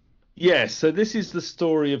 Yes. So this is the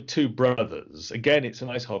story of two brothers. Again, it's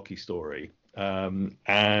an ice hockey story,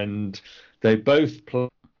 and they both play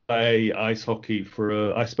ice hockey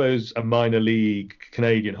for a minor league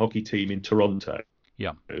Canadian hockey team in Toronto.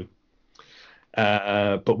 Yeah.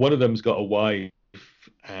 But one of them's got a wife,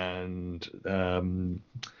 and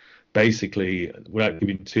basically, without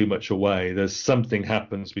giving too much away, there's something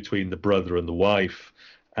happens between the brother and the wife,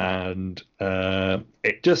 and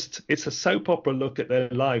it's a soap opera look at their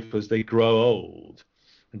life as they grow old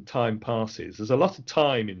and time passes. There's a lot of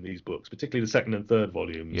time in these books, particularly the second and third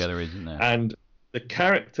volumes. Yeah, there is, isn't there? And the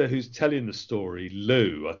character who's telling the story,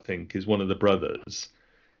 Lou, I think, is one of the brothers.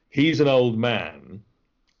 He's an old man,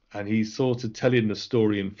 and he's sort of telling the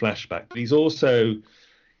story in flashback. But he's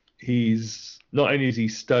not only is he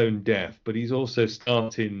stone deaf, but he's also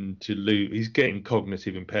starting to lose. He's getting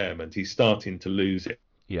cognitive impairment. He's starting to lose it.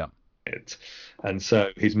 Yeah. And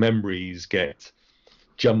so his memories get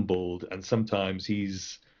jumbled, and sometimes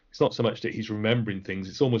it's not so much that he's remembering things.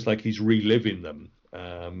 It's almost like he's reliving them.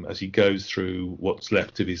 As he goes through what's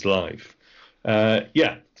left of his life. So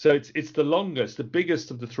it's the longest, the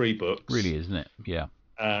biggest of the three books. Really, isn't it? Yeah.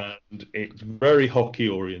 And it's very hockey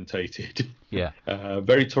orientated. Yeah.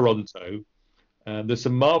 Very Toronto. There's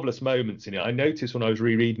some marvelous moments in it. I noticed when I was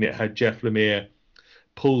rereading it how Jeff Lemire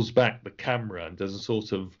pulls back the camera and does a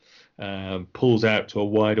sort of pulls out to a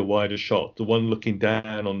wider shot. The one looking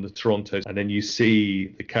down on the Toronto, and then you see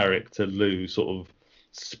the character Lou sort of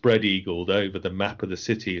spread-eagled over the map of the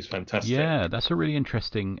city is fantastic. Yeah, that's a really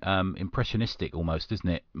interesting, impressionistic almost, isn't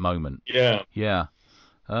it, moment? Yeah. Yeah.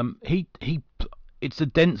 It's a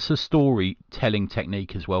denser storytelling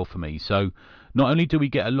technique as well for me. So not only do we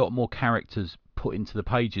get a lot more characters put into the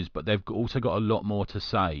pages, but they've also got a lot more to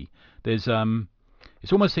say. There's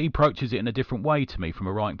It's almost that he approaches it in a different way to me from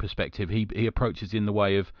a writing perspective. He approaches it in the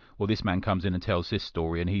way of, well, this man comes in and tells this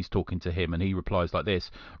story, and he's talking to him, and he replies like this,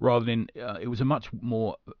 rather than it was a much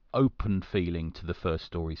more open feeling to the first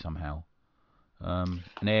story somehow, an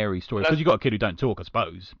airy story. Because you've got a kid who don't talk, I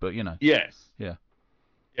suppose, but you know. Yes. Yeah.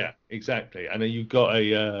 Yeah, exactly. And then you've got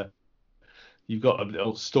a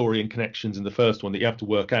little story and connections in the first one that you have to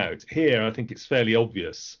work out. Here, I think it's fairly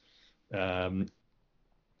obvious.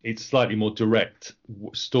 It's slightly more direct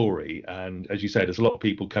story, and as you say, there's a lot of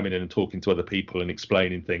people coming in and talking to other people and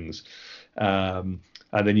explaining things, and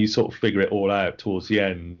then you sort of figure it all out towards the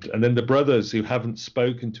end. And then the brothers who haven't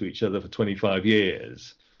spoken to each other for 25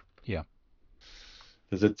 years. Yeah.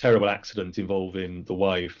 There's a terrible accident involving the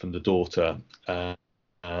wife and the daughter,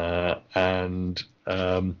 and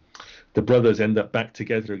the brothers end up back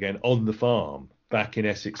together again on the farm back in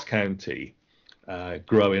Essex County,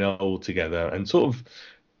 growing old together and sort of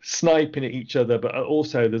sniping at each other, but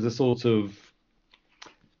also there's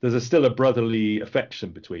still a brotherly affection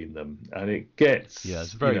between them, and it gets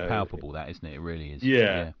it's very palpable, that, isn't it? It really is.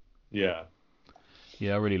 Yeah.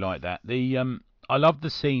 I really like that. I love the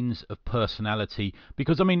scenes of personality,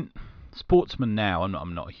 because I mean, sportsmen now,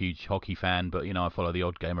 I'm not a huge hockey fan, but I follow the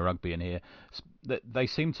odd game of rugby in here. They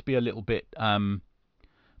seem to be a little bit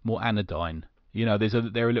more anodyne.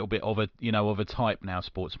 They're a little bit of a type now,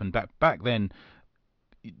 sportsmen. Back then,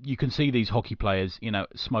 you can see these hockey players,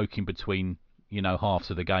 smoking between,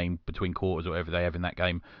 halves of the game, between quarters or whatever they have in that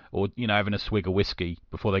game, or having a swig of whiskey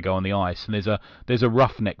before they go on the ice. And there's a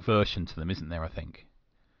roughneck version to them, isn't there? I think.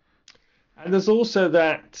 And there's also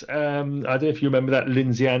that I don't know if you remember that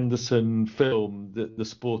Lindsay Anderson film, The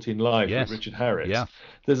Sporting Life, with Richard Harris. Yeah.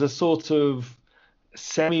 There's a sort of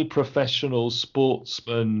semi-professional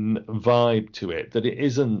sportsman vibe to it, that it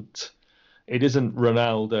isn't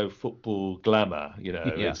Ronaldo football glamour,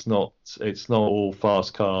 It's not all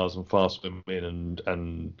fast cars and fast women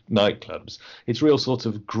and nightclubs. It's real sort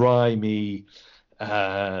of grimy.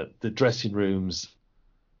 The dressing room's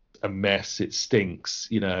a mess. It stinks.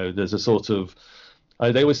 There's a sort of.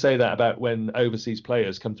 They always say that about when overseas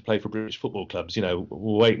players come to play for British football clubs.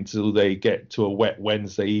 Wait until they get to a wet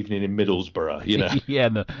Wednesday evening in Middlesbrough.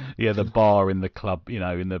 The bar in the club,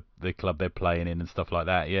 in the club they're playing in and stuff like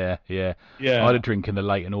that. Yeah. I had a drink in the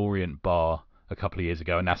Leighton Orient bar a couple of years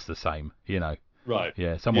ago, and that's the same. Right.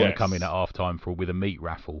 Yeah. Someone would come in at half time with a meat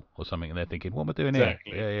raffle or something, and they're thinking, "What am I doing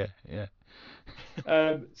here?" Yeah.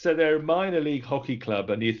 So they're a minor league hockey club,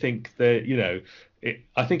 and you think that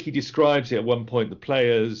I think he describes it at one point, the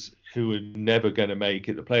players who were never going to make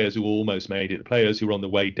it, the players who almost made it, the players who were on the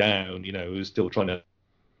way down, who were still trying to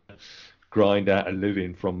grind out a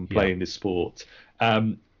living from playing this sport.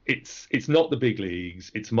 It's not the big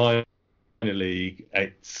leagues, it's minor league,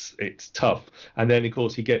 it's tough. And then of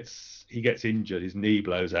course he gets injured, his knee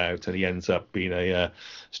blows out, and he ends up being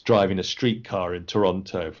driving a streetcar in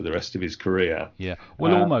Toronto for the rest of his career. Yeah,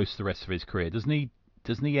 well, almost the rest of his career.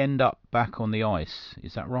 Doesn't he end up back on the ice?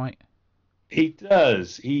 Is that right? He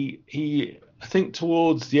does. He I think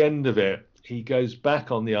towards the end of it, he goes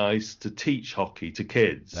back on the ice to teach hockey to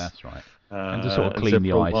kids. That's right. And to sort of clean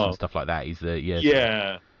the ice and stuff like that. He's the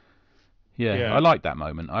Yeah, I like that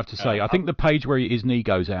moment. I have to say, I think the page where his knee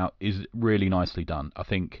goes out is really nicely done. I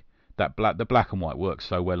think that the black and white works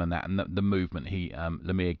so well in that, and the movement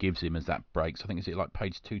Lemire gives him as that breaks. I think, is it like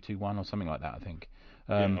page 221 or something like that? I think.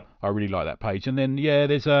 I really like that page. And then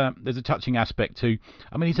there's a touching aspect too.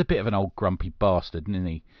 I mean, he's a bit of an old grumpy bastard, isn't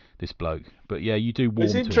he, this bloke? But yeah, you do warm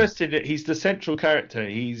to him. It's interesting that he's the central character.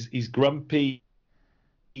 He's grumpy.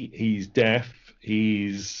 He's deaf.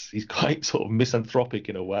 He's quite sort of misanthropic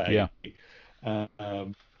in a way.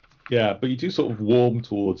 But you do sort of warm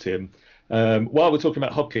towards him. While we're talking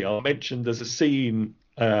about hockey, I'll mention there's a scene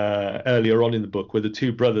earlier on in the book where the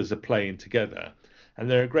two brothers are playing together,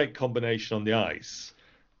 and they're a great combination on the ice.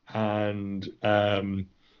 And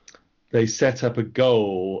they set up a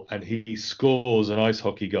goal, and he scores an ice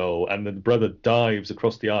hockey goal, and the brother dives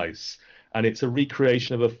across the ice, and it's a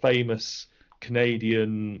recreation of a famous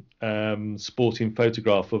Canadian sporting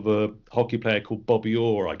photograph of a hockey player called Bobby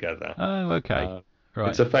Orr, I gather. Oh, okay. Right.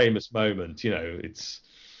 It's a famous moment. It's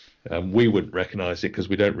we wouldn't recognise it because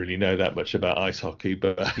we don't really know that much about ice hockey.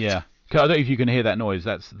 But yeah, I don't know if you can hear that noise.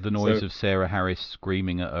 That's the noise of Sarah Harris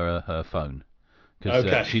screaming at her phone.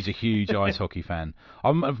 Because she's a huge ice hockey fan.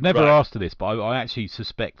 I've never asked her this, but I actually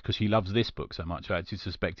suspect, because she loves this book so much, I actually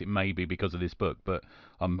suspect it may be because of this book. But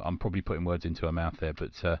I'm probably putting words into her mouth there.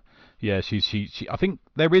 But she I think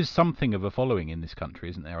there is something of a following in this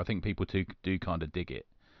country, isn't there? I think people do kind of dig it.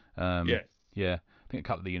 Yeah. I think a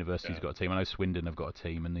couple of the universities have got a team. I know Swindon have got a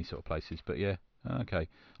team and these sort of places. But yeah. Okay.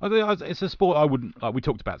 It's a sport I wouldn't like. We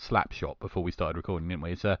talked about Slapshot before we started recording, didn't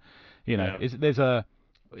we? It's a, Yeah.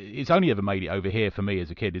 it's only ever made it over here for me as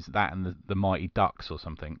a kid. Is that and the Mighty Ducks or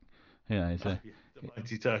something? It's Oh, a yeah, the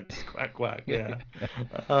Mighty Ducks, quack quack. Yeah.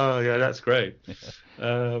 Oh, yeah, that's great.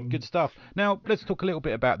 good stuff. Now let's talk a little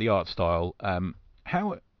bit about the art style.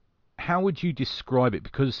 How how would you describe it?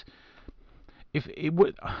 Because if it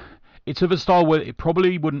would, it's of a style where it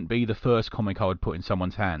probably wouldn't be the first comic I would put in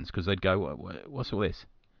someone's hands because they'd go, "What's all this?"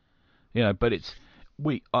 But it's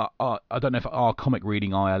I don't know if our comic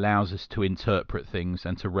reading eye allows us to interpret things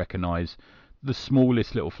and to recognise the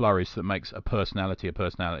smallest little flourish that makes a personality,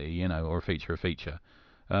 or a feature.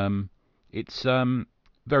 Um, it's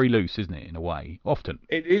very loose, isn't it, in a way? Often.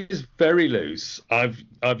 It is very loose. I've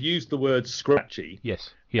used the word scratchy.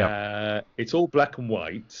 Yes. Yeah. It's all black and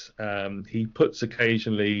white. He puts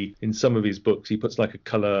occasionally in some of his books, he puts like a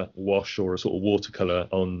color wash or a sort of watercolor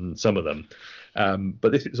on some of them.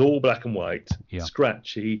 But this is all black and white, Yeah.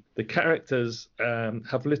 scratchy. The characters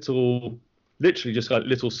have literally just like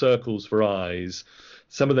little circles for eyes.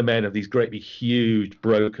 Some of the men have these great big, huge,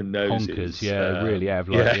 broken noses. Honkers, yeah, they really have.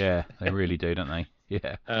 They really do, don't they?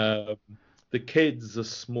 Yeah. The kids are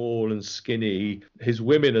small and skinny. His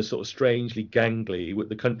women are sort of strangely gangly with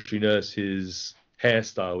the country nurse's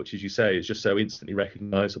hairstyle, which, as you say, is just so instantly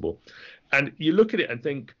recognizable. And you look at it and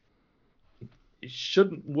think, it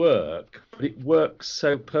shouldn't work, but it works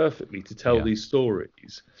so perfectly to tell these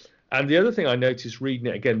stories. And the other thing I noticed reading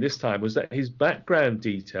it again this time was that his background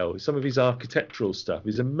detail, some of his architectural stuff,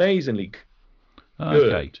 is amazingly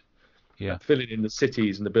good. Okay. Yeah. Filling in the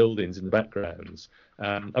cities and the buildings in the backgrounds.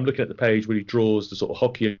 I'm looking at the page where he draws the sort of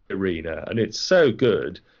hockey arena, and it's so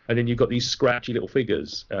good. And then you've got these scratchy little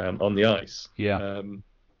figures on the ice. Yeah.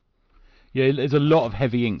 There's a lot of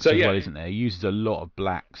heavy inks as well, isn't there? He uses a lot of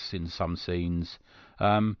blacks in some scenes.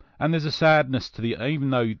 And there's a sadness to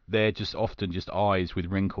even though they're just often just eyes with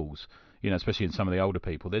wrinkles, especially in some of the older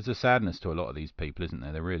people, there's a sadness to a lot of these people, isn't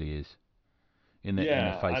there? There really is. In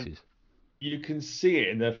their faces. You can see it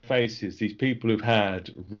in their faces, these people who've had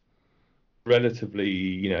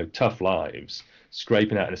relatively, tough lives,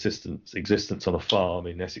 scraping out an existence on a farm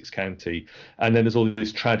in Essex County. And then there's all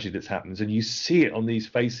this tragedy that happens, and you see it on these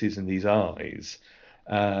faces and these eyes.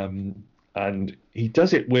 And he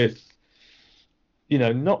does it with,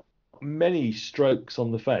 not many strokes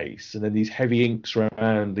on the face, and then these heavy inks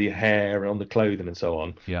around the hair and on the clothing and so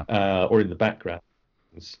on, or in the background.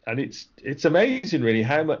 And it's amazing, really,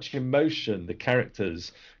 how much emotion the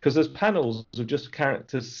characters, because there's panels of just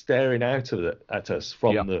characters staring out at us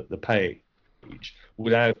from the page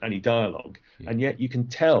without any dialogue, and yet you can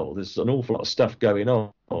tell there's an awful lot of stuff going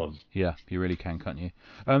on. Yeah, you really can, can't you?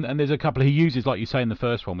 And there's a couple he uses, like you say in the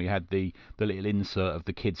first one, we had the little insert of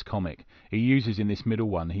the kids' comic. He uses in this middle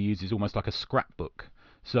one, he uses almost like a scrapbook.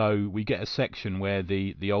 So we get a section where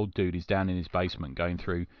the old dude is down in his basement going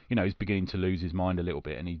through, he's beginning to lose his mind a little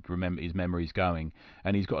bit, and his memory's going,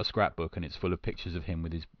 and he's got a scrapbook, and it's full of pictures of him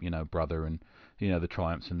with his, brother, and the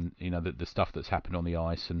triumphs, and the stuff that's happened on the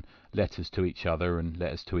ice, and letters to each other, and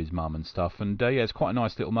letters to his mum and stuff, and it's quite a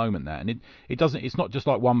nice little moment, that, and it's not just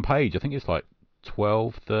like one page. I think it's like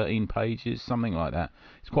 12, 13 pages, something like that.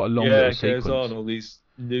 It's quite a long little sequence. Yeah, it goes on, all these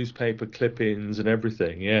newspaper clippings and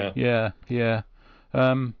everything. Yeah.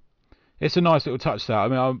 It's a nice little touch. That, I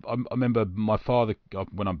mean, I remember my father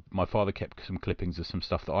my father kept some clippings of some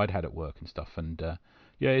stuff that I'd had at work and stuff, and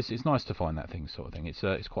it's nice to find that sort of thing.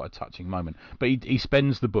 It's quite a touching moment. But he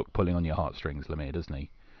spends the book pulling on your heartstrings, Lemire, doesn't he?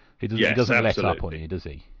 He doesn't let up on you, does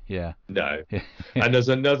he? Yeah. No. And there's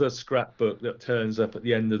another scrapbook that turns up at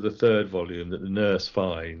the end of the third volume that the nurse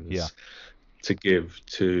finds to give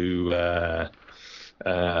to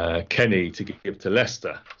Kenny to give to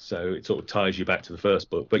Lester, so it sort of ties you back to the first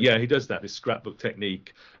book. But he does that, this scrapbook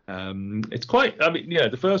technique. It's quite,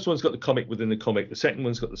 the first one's got the comic within the comic, the second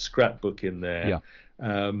one's got the scrapbook in there.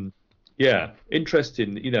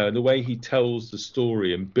 Interesting, and the way he tells the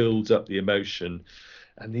story and builds up the emotion,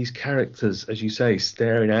 and these characters, as you say,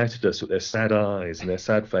 staring out at us with their sad eyes and their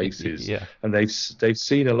sad faces. And they've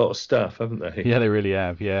seen a lot of stuff, haven't they? Yeah, they really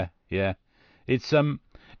have. Yeah. It's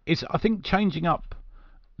I think changing up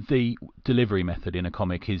the delivery method in a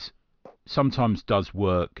comic sometimes does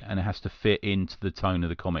work, and it has to fit into the tone of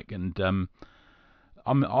the comic, and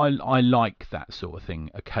I like that sort of thing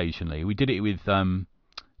occasionally. We did it with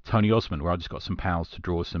Tony Osmond, where I just got some pals to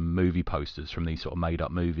draw some movie posters from these sort of made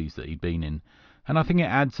up movies that he'd been in, and I think it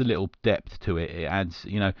adds a little depth to it. It adds,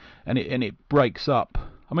 and it breaks up.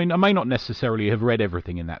 I mean, I may not necessarily have read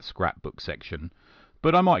everything in that scrapbook section,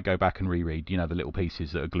 but I might go back and reread, the little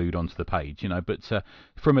pieces that are glued onto the page, But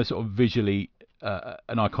from a sort of visually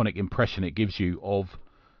an iconic impression it gives you of,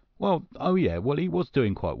 well, oh yeah, well he was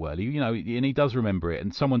doing quite well, and he does remember it,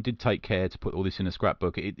 and someone did take care to put all this in a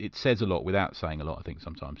scrapbook. It says a lot without saying a lot, I think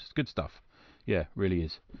sometimes. It's good stuff. Yeah, really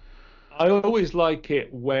is. I always like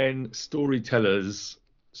it when storytellers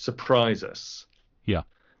surprise us. Yeah.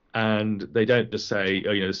 And they don't just say,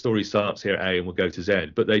 oh, the story starts here at A and we'll go to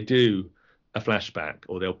Z, but they do a flashback,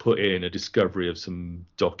 or they'll put in a discovery of some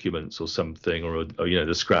documents or something, or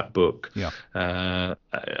the scrapbook. Yeah.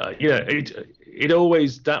 It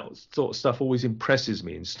always, that sort of stuff always impresses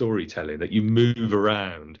me in storytelling, that you move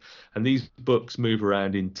around, and these books move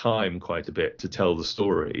around in time quite a bit to tell the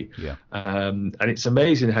story. Yeah. And it's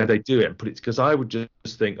amazing how they do it and put it, because I would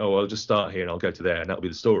just think, oh, I'll just start here and I'll go to there and that'll be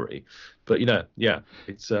the story. But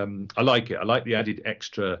it's I like it. I like the added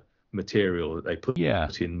extra material that they put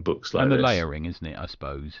in books like this. And the this. layering, isn't it, I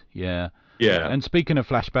suppose? Yeah. Yeah. And speaking of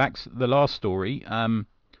flashbacks, the last story,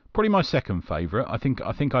 probably my second favourite. I think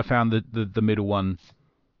I found the middle one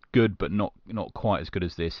good, but not quite as good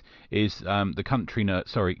as this. Is the country nurse?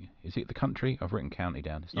 Sorry, is it the country? I've written county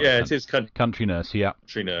down. It is country nurse. Yeah.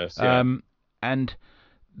 Country nurse. Yeah. And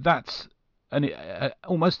that's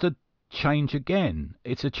almost a change again.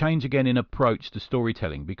 It's a change again in approach to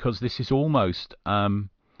storytelling, because this is almost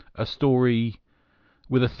a story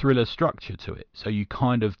with a thriller structure to it. So you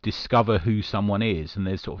kind of discover who someone is, and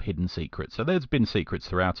there's sort of hidden secrets. So there's been secrets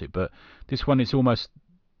throughout it, but this one is almost,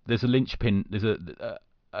 there's a linchpin, there's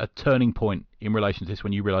a turning point in relation to this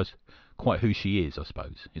when you realise quite who she is, I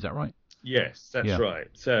suppose. Is that right? Yes, that's right.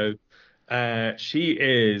 So she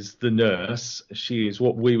is the nurse. She is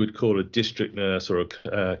what we would call a district nurse or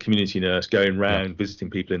a community nurse, going around visiting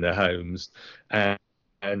people in their homes,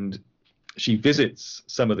 and she visits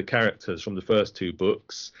some of the characters from the first two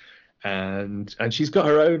books, and she's got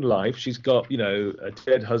her own life. She's got a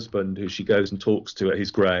dead husband who she goes and talks to at his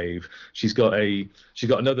grave. She's got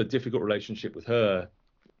another difficult relationship with her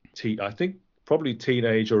I think probably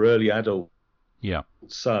teenage or early adult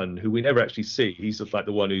son, who we never actually see. He's just like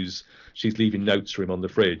the one she's leaving notes for him on the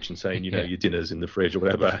fridge and saying, your dinner's in the fridge or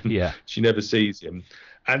whatever. Yeah. She never sees him.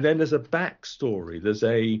 And then there's a backstory. There's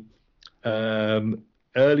a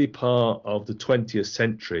early part of the 20th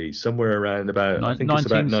century, somewhere around about, I think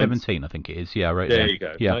 1917, I think it is. Yeah, right. There you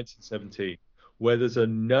go. Yeah. 1917, where there's a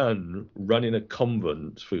nun running a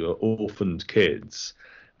convent for orphaned kids.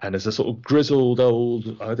 And there's a sort of grizzled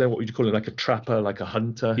old, I don't know what would you call it, like a trapper, like a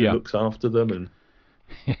hunter who looks after them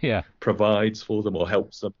and provides for them or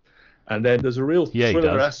helps them. And then there's a real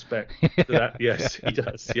thriller aspect to that. Yes, he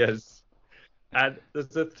does. Yes. And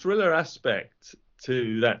there's a thriller aspect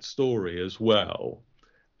to that story as well.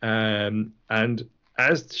 And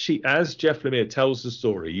as Jeff Lemire tells the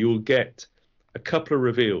story, you'll get a couple of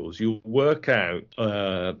reveals. You'll work out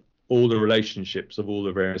all the relationships of all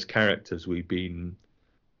the various characters we've been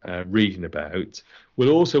reading about. We'll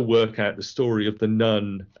also work out the story of the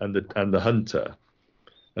nun and the hunter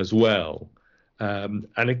as well. And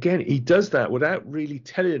again, he does that without really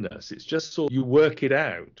telling us. It's just sort of, you work it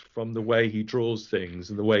out from the way he draws things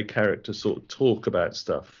and the way characters sort of talk about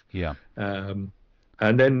stuff. Yeah.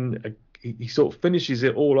 And then he sort of finishes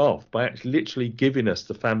it all off by actually literally giving us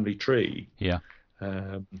the family tree. Yeah.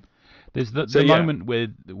 There's the moment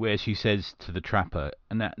where she says to the trapper,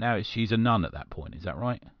 and now she's a nun at that point. Is that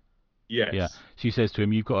right? Yes. Yeah. She says to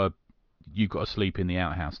him, "You've got to sleep in the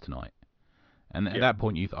outhouse tonight." And at that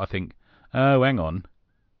point, I think, oh, hang on.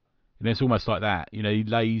 And it's almost like that. He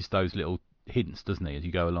lays those little hints, doesn't he, as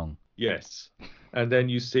you go along? Yes. And then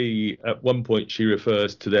you see at one point she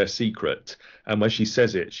refers to their secret, and when she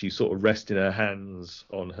says it, she's sort of resting her hands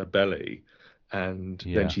on her belly. And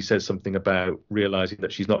then she says something about realizing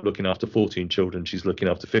that she's not looking after 14 children, she's looking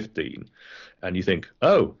after 15. And you think,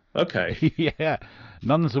 oh, okay. Yeah.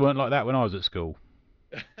 Nuns weren't like that when I was at school.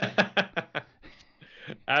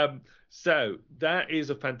 So that is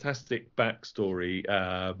a fantastic backstory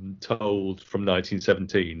told from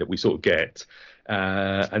 1917 that we sort of get.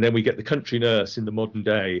 And then we get the country nurse in the modern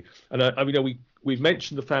day. And we've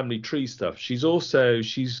mentioned the family tree stuff. She's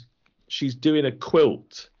doing a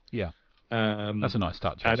quilt. Yeah. That's a nice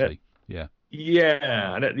touch, actually.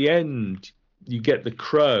 Yeah, and at the end, you get the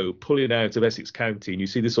crow pulling out of Essex County, and you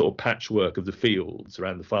see this sort of patchwork of the fields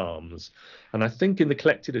around the farms. And I think in the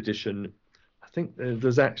collected edition,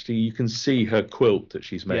 there's actually, you can see her quilt that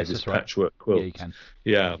she's made, this patchwork quilt. Yeah, you can.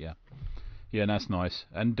 Yeah. Yeah, that's nice.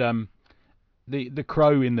 And the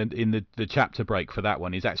crow in the chapter break for that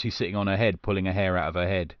one is actually sitting on her head, pulling her hair out of her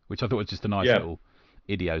head, which I thought was just a nice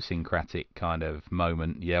idiosyncratic kind of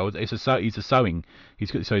moment. Yeah, he's a sewing.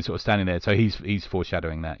 So he's sort of standing there. So he's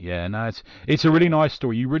foreshadowing that. Yeah, no, it's a really nice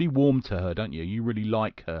story. You really warm to her, don't you? You really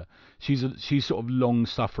like her. She's sort of long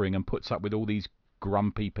suffering and puts up with all these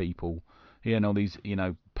grumpy people, and all these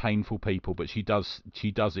painful people. But she does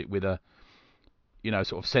it with a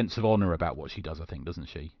sort of sense of honour about what she does. I think, doesn't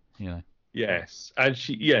she? Yes, and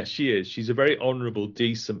she is. She's a very honourable,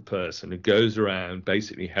 decent person who goes around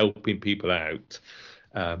basically helping people out,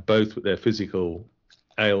 both with their physical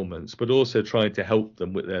ailments, but also trying to help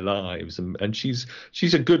them with their lives. And she's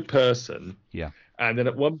a good person. Yeah. And then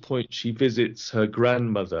at one point she visits her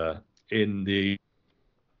grandmother in the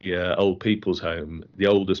old people's home, the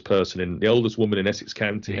oldest woman in Essex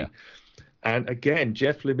County. Yeah. And again,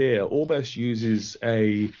 Jeff Lemire almost uses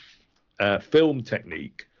a film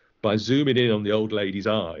technique by zooming in on the old lady's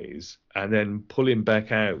eyes and then pulling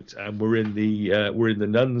back out, and we're in the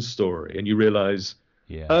nun's story, and you realise,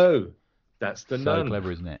 oh, that's the nun. So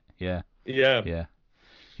clever, isn't it? Yeah.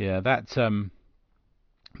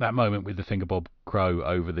 That moment with the Finger Bob Crow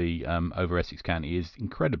over the over Essex County is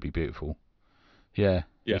incredibly beautiful. Yeah.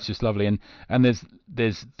 It's just lovely, and there's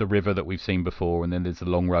the river that we've seen before, and then there's the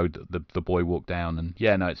long road that the boy walked down, and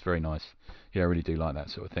it's very nice. Yeah, I really do like that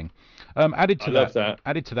sort of thing. Added to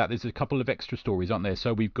that, there's a couple of extra stories, aren't there?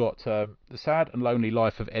 So we've got the sad and lonely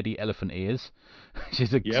life of Eddie Elephant Ears, which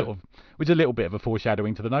is a little bit of a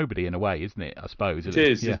foreshadowing to the Nobody in a way, isn't it? I suppose it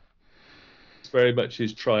is. Yeah. It's very much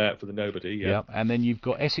his tryout for the Nobody. Yeah. And then you've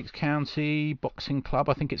got Essex County Boxing Club,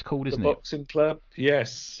 I think it's called, isn't it? The Boxing Club.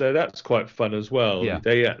 Yes. So that's quite fun as well. Yeah.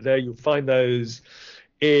 There you'll find those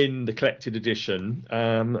in the collected edition.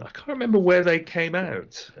 I can't remember where they came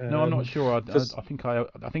out. No, I'm not sure. I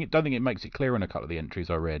don't think it makes it clear in a couple of the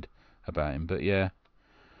entries I read about him, but yeah.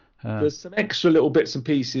 There's some extra little bits and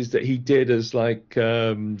pieces that he did as like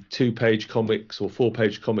 2-page comics or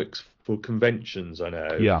 4-page comics for conventions, I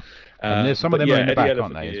know. Yeah. And there's some of them in the back,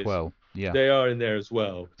 aren't they, as well? Yeah. They are in there as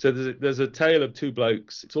well. So there's a tale of two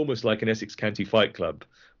blokes. It's almost like an Essex County fight club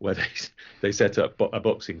where they set up a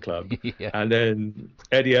boxing club. Yeah. And then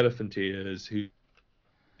Eddie Elephant Ears,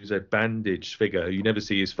 who's a bandaged figure, you never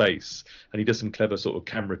see his face, and he does some clever sort of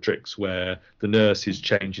camera tricks where the nurse is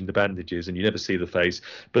changing the bandages and you never see the face.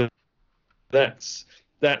 But that's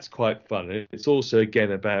quite fun. It's also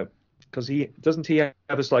again about, because he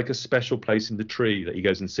have us like a special place in the tree that he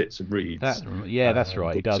goes and sits and reads. That's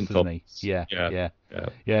right. He does, doesn't he? Yeah.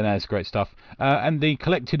 No, it's great stuff. And the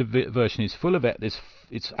collected version is full of it.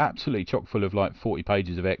 It's absolutely chock full of like 40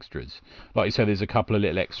 pages of extras. Like you said, there's a couple of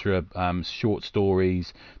little extra short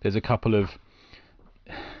stories. There's a couple of,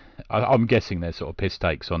 I'm guessing they're sort of piss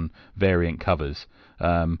takes on variant covers.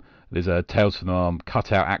 There's a Tales from the Arm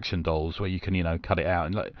cut-out action dolls where you can, cut it out.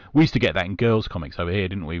 And we used to get that in girls' comics over here,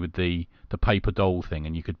 didn't we, with the paper doll thing,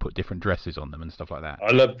 and you could put different dresses on them and stuff like that.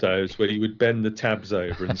 I loved those where you would bend the tabs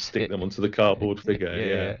over and stick them onto the cardboard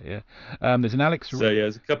figure. Yeah. There's an Alex.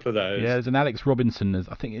 There's a couple of those. Yeah, there's an Alex Robinson.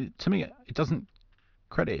 I think to me it doesn't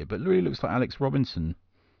credit it, but it really looks like Alex Robinson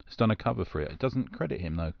has done a cover for it. It doesn't credit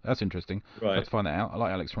him though. That's interesting. Right. Let's find that out. I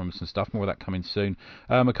like Alex Robinson stuff. More of that coming soon.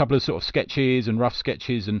 A couple of sort of sketches and rough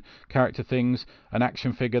sketches and character things. An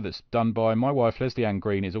action figure that's done by my wife Leslie Ann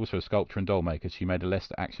Green, is also a sculptor and doll maker. She made a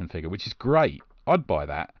Leicester action figure, which is great. I'd buy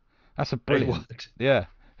that. That's a brilliant. Yeah,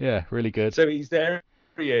 really good. So he's there.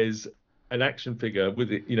 He is an action figure with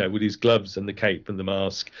with his gloves and the cape and the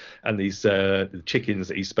mask and these chickens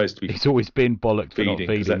that he's supposed to be. He's always been bollocked for not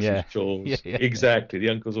feeding. Yeah. Exactly. The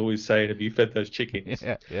uncle's always saying, "Have you fed those chickens?"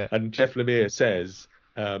 Yeah. And Jeff Lemire says,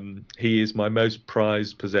 "He is my most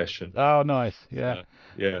prized possession." Oh, nice. Yeah.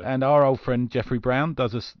 Yeah. And our old friend Jeffrey Brown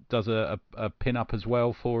does a pin up as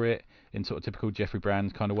well for it in sort of typical Jeffrey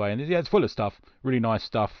Brown kind of way. And it's full of stuff, really nice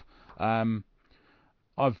stuff.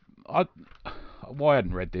 Why I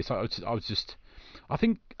hadn't read this, I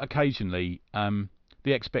think occasionally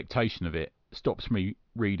the expectation of it stops me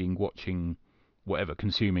reading, watching, whatever,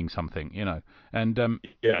 consuming something, And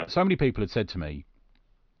so many people had said to me,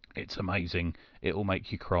 "It's amazing, it'll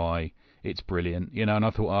make you cry, it's brilliant," And I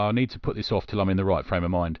thought, I need to put this off till I'm in the right frame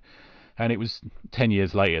of mind. And it was 10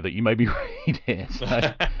 years later that you made me read it. So,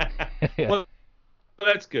 yeah. Well,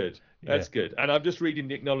 that's good. That's good. And I'm just reading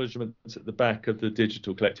the acknowledgements at the back of the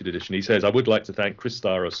digital collected edition. He says, "I would like to thank Chris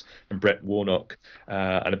Staros and Brett Warnock,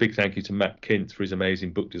 and a big thank you to Matt Kint for his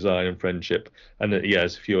amazing book design and friendship." And he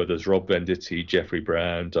has a few others: Rob Venditti, Jeffrey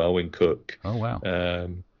Brown, Darwin Cook. Oh, wow.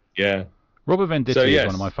 Robert Venditti is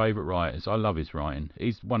one of my favourite writers. I love his writing.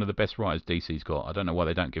 He's one of the best writers DC's got. I don't know why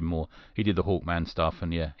they don't give him more. He did the Hawkman stuff,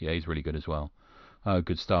 and he's really good as well. Oh,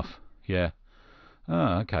 good stuff. Yeah.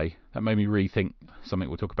 Oh, okay. That made me rethink something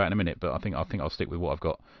we'll talk about in a minute, but I think I'll stick with what I've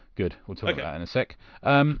got. Good. We'll talk about Okay. that in a sec.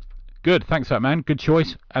 Good. Thanks for that, man. Good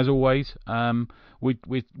choice as always.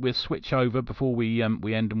 We'll switch over before we end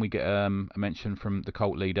and we get a mention from the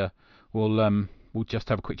cult leader. We'll just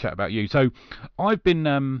have a quick chat about you. So, I've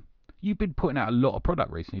been you've been putting out a lot of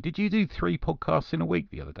product recently. Did you do 3 podcasts in a week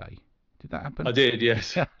the other day? Did that happen? I did,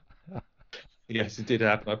 yes. Yes, it did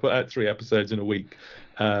happen. I put out 3 episodes in a week.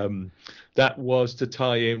 That was to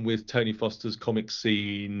tie in with Tony Foster's Comic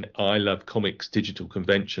Scene I Love Comics digital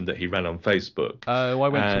convention that he ran on Facebook. Oh, I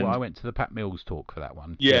went to the Pat Mills talk for that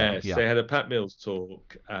one. Yes, Yeah. they had a Pat Mills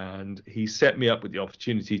talk, and he set me up with the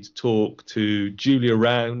opportunity to talk to Julia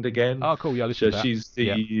Round again. Oh, cool. Yeah, listen to that. She's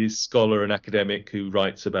the scholar and academic who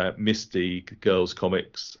writes about Misty girls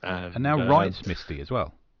comics, and now writes Misty as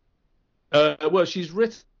well. Well, she's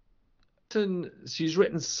written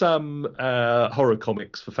some horror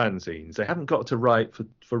comics for fanzines. They haven't got to write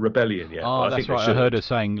for Rebellion yet. Oh, that's right. I heard her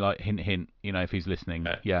saying, like, hint, hint, if he's listening.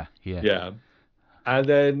 Yeah. And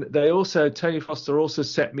then Tony Foster also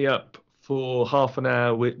set me up for half an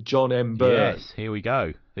hour with John M. Byrne. Yes, here we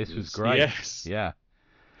go. This was great. Yes. Yeah.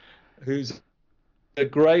 Who's a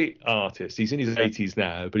great artist. He's in his 80s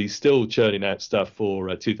now, but he's still churning out stuff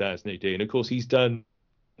for 2000 AD. And, of course, he's done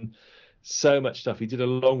so much stuff. He did a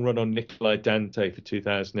long run on Nikolai Dante for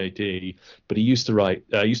 2000 AD, but he used to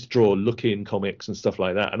draw look-in comics and stuff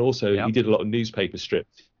like that. And also he did a lot of newspaper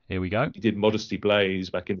strips. Here we go. He did Modesty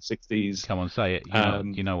Blaze back in the 60s. Come on, say it.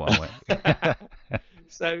 You know what I want.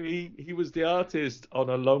 So he was the artist on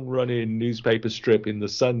a long-running newspaper strip in the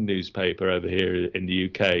Sun newspaper over here in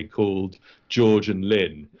the UK called George and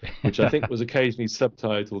Lynn, which I think was occasionally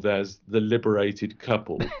subtitled as The Liberated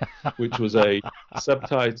Couple, which was a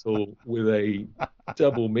subtitle with a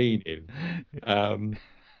double meaning.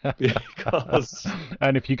 Because...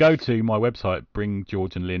 And if you go to my website,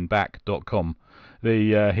 bringgeorgeandlynnback.com,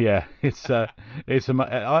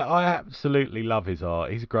 I absolutely love his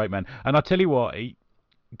art. He's a great man, and I tell you what,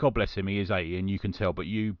 God bless him, he is 80, and you can tell, but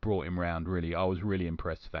you brought him round, really. I was really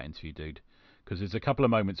impressed with that interview, dude. Because there's a couple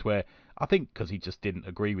of moments where I think because he just didn't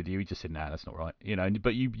agree with you, he just said, "Nah, that's not right,"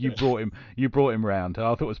 But you brought him round. I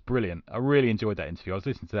thought it was brilliant. I really enjoyed that interview. I was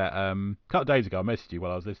listening to that a couple of days ago. I messaged you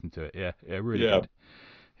while I was listening to it. Yeah, really good.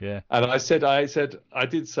 Yeah. And I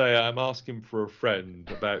did say I'm asking for a friend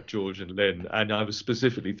about George and Lynn, and I was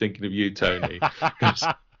specifically thinking of you, Tony.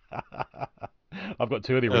 I've got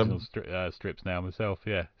 2 of the original strips now myself.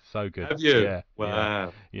 Yeah, so good. Have you? Yeah.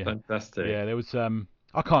 Wow. Yeah. Fantastic. Yeah, there was.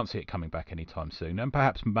 I can't see it coming back anytime soon, and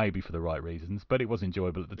perhaps maybe for the right reasons, but it was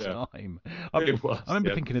enjoyable at the time. I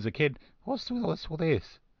remember thinking as a kid, what's all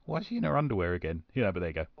this? Why is she in her underwear again? But there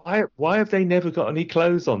you go. Why have they never got any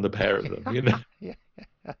clothes on, the pair of them? Yeah.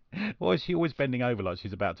 Why is she always bending over like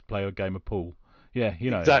she's about to play a game of pool? Yeah,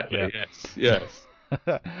 Exactly. Yeah.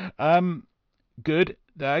 Yes. Good.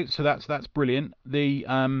 So that's brilliant.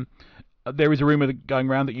 There is a rumour going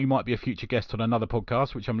around that you might be a future guest on another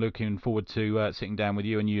podcast, which I'm looking forward to sitting down with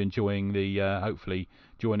you and you enjoying hopefully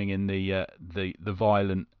joining in the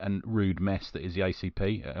violent and rude mess that is the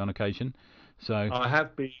ACP on occasion. So I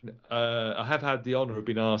have had the honour of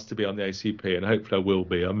being asked to be on the ACP, and hopefully I will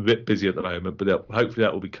be. I'm a bit busy at the moment, but hopefully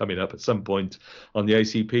that will be coming up at some point on the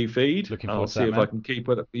ACP feed. I'll see if I can keep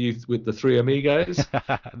it up with the 3 amigos.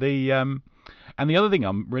 And the other thing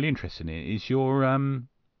I'm really interested in is your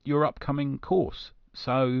upcoming course.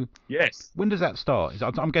 So yes, when does that start?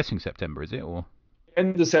 I'm guessing September, is it, or?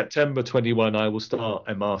 End of September 21, I will start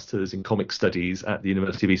a Masters in Comic Studies at the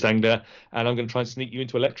University of East Anglia, and I'm going to try and sneak you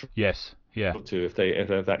into a lecture. Yes, yeah. Or 2 if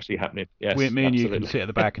they're actually happening. Yes, me and absolutely. You can sit at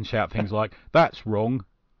the back and shout things like "That's wrong"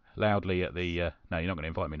 loudly at the. No, you're not going to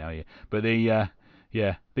invite me now, are you? But do you know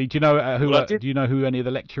do you know who any of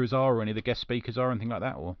the lecturers are, or any of the guest speakers are, or anything like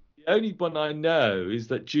that, or? The only one I know is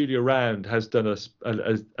that Julia Round has done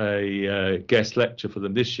a guest lecture for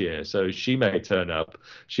them this year, so she may turn up.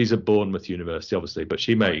 She's at Bournemouth University, obviously, but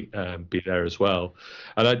she may be there as well.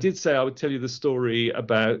 And I did say I would tell you the story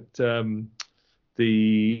about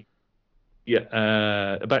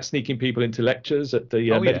about sneaking people into lectures at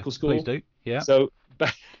the medical school. Please do. Yeah. So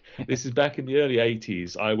this is back in the early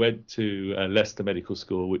 80s. I went to Leicester Medical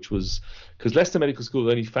School, which was because Leicester Medical School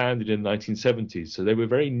was only founded in the 1970s, so they were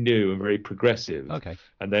very new and very progressive. Okay.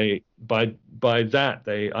 And they by that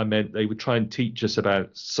I meant they would try and teach us about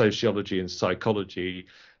sociology and psychology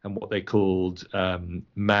and what they called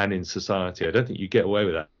man in society. I don't think you get away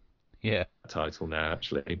with that. Yeah. Title now,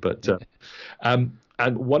 actually, but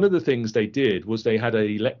and one of the things they did was they had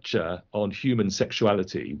a lecture on human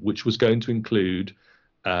sexuality, which was going to include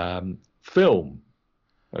film.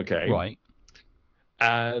 Okay. Right.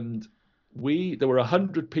 And there were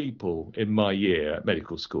 100 people in my year at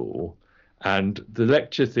medical school, and the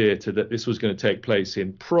lecture theatre that this was going to take place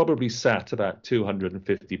in probably sat about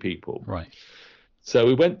 250 people. Right. So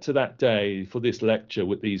we went to that day for this lecture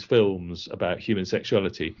with these films about human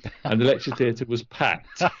sexuality, and the lecture theatre was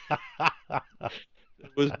packed. There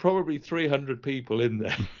was probably 300 people in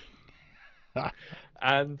there.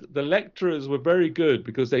 And the lecturers were very good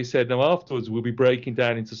because they said, now afterwards we'll be breaking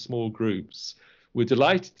down into small groups. We're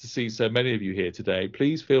delighted to see so many of you here today.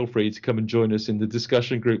 Please feel free to come and join us in the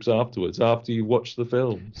discussion groups afterwards, after you watch the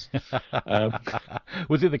films.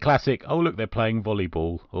 Was it the classic, oh, look, they're playing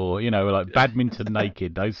volleyball, or, like badminton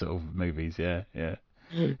naked, those sort of movies? Yeah.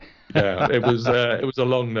 Yeah, it was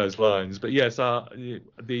along those lines. But yes,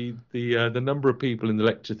 the number of people in the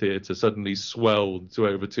lecture theatre suddenly swelled to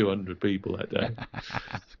over 200 people that day.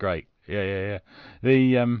 That's great. Yeah.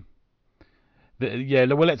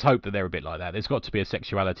 Well, let's hope that they're a bit like that. There's got to be a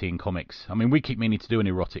sexuality in comics. I mean, we keep meaning to do an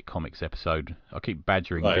erotic comics episode. I keep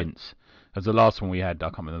badgering Vince. As the last one we had, I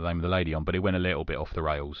can't remember the name of the lady on, but it went a little bit off the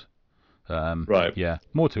rails. Right. Yeah,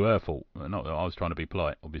 more to her fault. Not that I was trying to be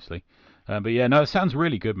polite, obviously. But yeah, no, it sounds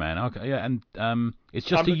really good, man. Okay, yeah, and it's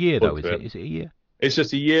just a year, though, is it? Is it a year? It's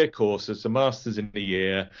just a year course. It's a master's in a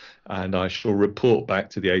year, and I shall report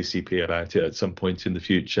back to the ACP about it at some point in the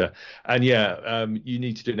future. And yeah, you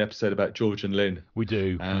need to do an episode about George and Lynn. We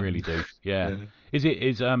do, we really do. Yeah. Do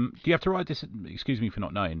you have to write this? Excuse me for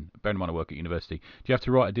not knowing. Bear in mind I work at university. Do you have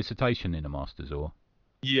to write a dissertation in a master's, or?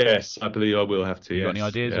 Yes, I believe I will have to. You got any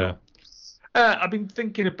ideas? Yeah. Or? I've been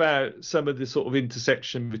thinking about some of the sort of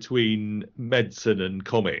intersection between medicine and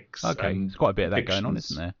comics. Okay, there's quite a bit of that going on,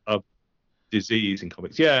 isn't there? Disease in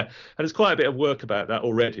comics, yeah, and there's quite a bit of work about that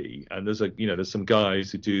already. And there's some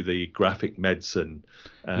guys who do the graphic medicine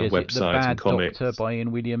website and comics. Doctor by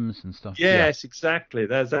Ian Williams and stuff. Yes, exactly.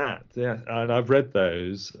 There's that. Yeah, and I've read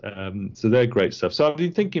those, so they're great stuff. So I've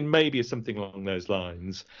been thinking maybe it's something along those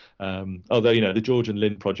lines. Although the George and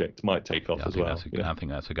Lynn project might take off as well. I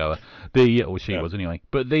think that's a goer. She was anyway.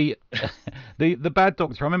 But the Bad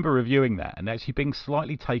Doctor, I remember reviewing that and actually being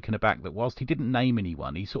slightly taken aback that whilst he didn't name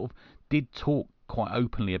anyone, he sort of did talk quite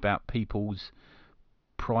openly about people's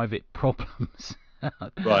private problems.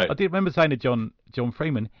 Right. I did remember saying to John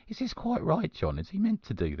Freeman, "Is this quite right, John? Is he meant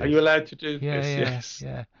to do this? Are you allowed to do this?" Yes.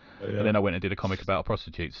 Yeah. And then I went and did a comic about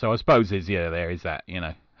prostitutes. So I suppose there is that,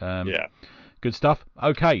 yeah. Good stuff.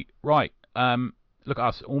 Okay, right. Look at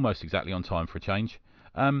us, almost exactly on time for a change.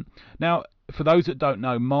 Now, for those that don't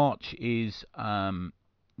know, March is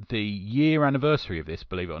the year anniversary of this,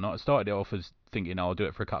 believe it or not. I started it off as thinking I'll do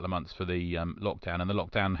it for a couple of months for the lockdown, and the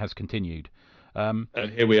lockdown has continued. And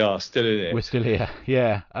here we are, still in it. We're still here,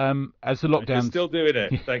 yeah. As the lockdown, we're still doing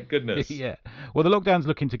it, thank goodness. Yeah. Well, the lockdown's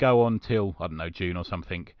looking to go on till, I don't know, June or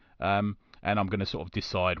something. And I'm going to sort of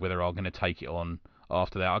decide whether I'm going to take it on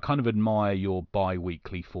after that. I kind of admire your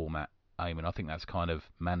bi-weekly format, Eamon. I think that's kind of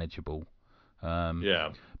manageable.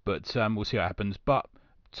 Yeah. But we'll see what happens. But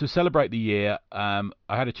to celebrate the year, I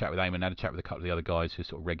had a chat with Eamon, had a chat with a couple of the other guys who are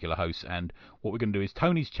sort of regular hosts, and what we're going to do is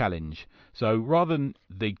Tony's Challenge. So rather than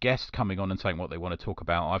the guests coming on and saying what they want to talk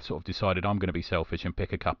about, I've sort of decided I'm going to be selfish and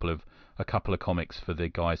pick a couple of comics for the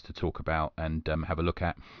guys to talk about and have a look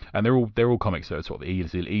at. And they're all comics that are sort of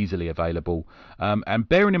easily available. And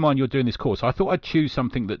bearing in mind you're doing this course, I thought I'd choose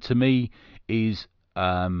something that to me is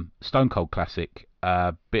Stone Cold classic,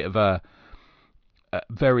 bit of a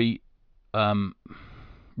very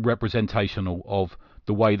representational of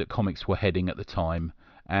the way that comics were heading at the time,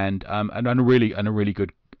 and a really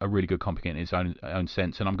good comic in its own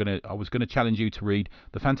sense. And I was gonna challenge you to read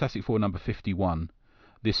the Fantastic Four number 51,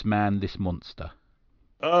 This Man, This Monster.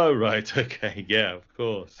 Oh right, okay, yeah, of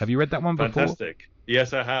course. Have you read that one before? Fantastic.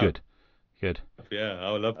 Yes, I have. Good. Yeah, I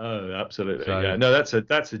love. Oh, absolutely. So, yeah, no, that's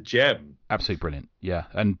a gem. Absolutely brilliant. Yeah,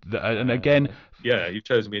 and again, yeah, you've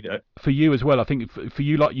chosen me for you as well. I think for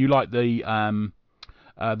you like the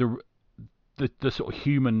sort of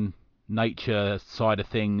human nature side of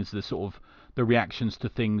things, the sort of the reactions to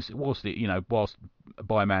things. Whilst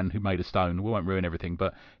by a man who made a stone, we won't ruin everything,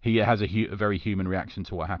 but he has a very human reaction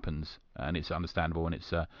to what happens, and it's understandable. And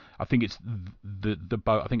it's I think it's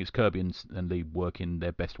I think it's Kirby and Lee working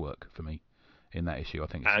their best work for me in that issue. I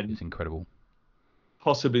think it's incredible.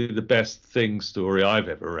 Possibly the best Thing story I've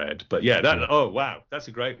ever read. But yeah, oh wow, that's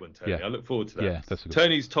a great one, Tony. Yeah. I look forward to that. Yeah, that's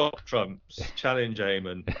Tony's top trumps challenge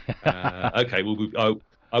Eamon. Okay,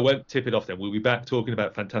 I won't tip it off then. We'll be back talking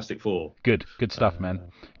about Fantastic Four. Good stuff, man.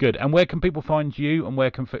 Good. And where can people find you? And where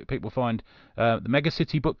can people find the Mega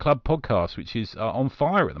City Book Club podcast, which is on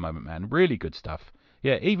fire at the moment, man? Really good stuff.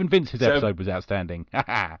 Yeah, even Vince's episode was outstanding.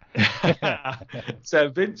 So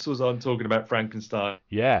Vince was on talking about Frankenstein.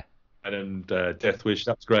 Yeah. and Death Wish.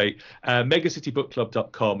 That's great.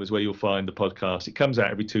 Megacitybookclub.com is where you'll find the podcast. It comes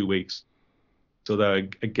out every 2 weeks. Although,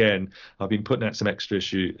 again, I've been putting out some extra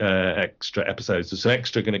episodes. There's some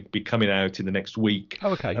extra going to be coming out in the next week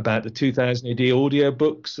about the 2000 AD audio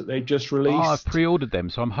books that they've just released. Oh, I've pre-ordered them,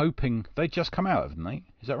 so I'm hoping they just come out, haven't they?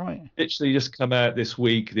 Is that right? Literally just come out this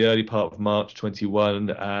week, the early part of March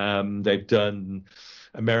 21. They've done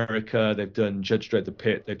America, they've done Judge Dredd the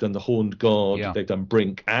Pit, they've done The Horned God, they've done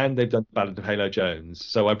Brink, and they've done Ballad of Halo Jones.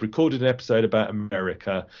 So I've recorded an episode about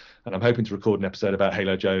America, and I'm hoping to record an episode about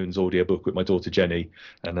Halo Jones audiobook with my daughter Jenny,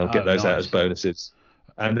 and I'll get those out as bonuses.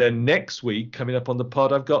 And then next week, coming up on the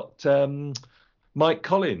pod, I've got Mike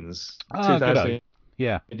Collins, 2000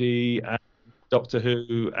 and Doctor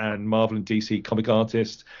Who and Marvel and DC comic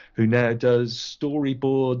artist, who now does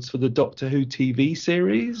storyboards for the Doctor Who TV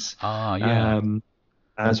series.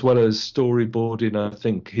 As well as storyboarding, I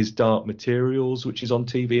think, his Dark Materials, which is on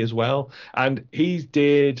TV as well. And he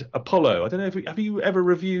did Apollo. I don't know have you ever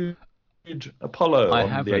reviewed Apollo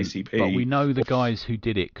on the ACP? But we know the guys who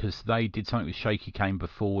did it because they did something with Shaky Came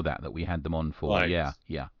before that we had them on for. Right.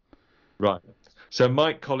 Yeah. Right. So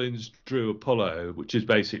Mike Collins drew Apollo, which is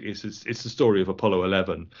basically it's the story of Apollo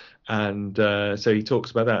 11, and so he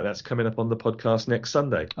talks about that. That's coming up on the podcast next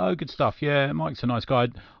Sunday. Oh, good stuff. Yeah, Mike's a nice guy.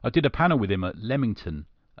 I did a panel with him at Leamington.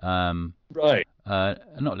 Right.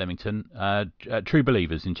 Not Leamington. True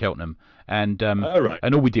Believers in Cheltenham, and right.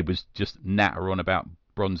 And all we did was just natter on about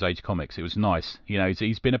Bronze Age comics. It was nice. You know,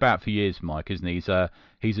 he's been about for years, Mike, isn't he?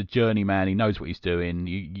 He's a journeyman. He knows what he's doing.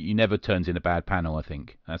 He never turns in a bad panel, I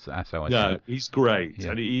think. That's how I see it. No, he's great.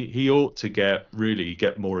 And he ought to get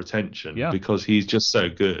more attention because he's just so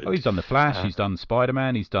good. Oh, he's done The Flash, he's done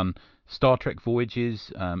Spider-Man, he's done Star Trek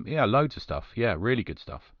Voyages, loads of stuff. Yeah, really good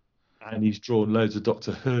stuff. And he's drawn loads of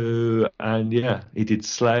Doctor Who, and he did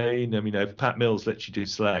Slain. I mean, if Pat Mills lets you do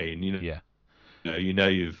Slain,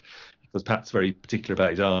 because Pat's very particular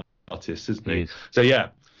about his artists, isn't he? So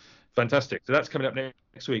fantastic. So that's coming up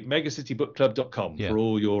next week. Megacitybookclub.com for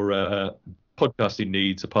all your podcasting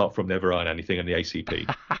needs, apart from Never Iron Anything and the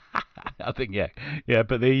ACP. I think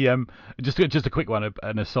but the just a quick one,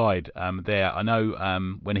 an aside there. I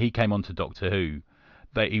know when he came on to Doctor Who,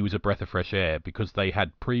 he was a breath of fresh air because they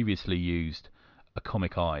had previously used a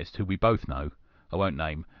comic artist who we both know, I won't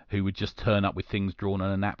name, who would just turn up with things drawn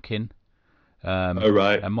on a napkin.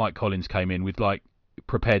 Right. And Mike Collins came in with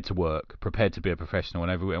prepared to work, prepared to be a professional,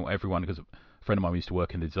 and everyone, because a friend of mine used to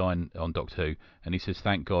work in the design on Doctor Who, and he says,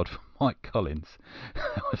 thank God for Mike Collins.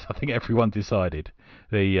 I think everyone decided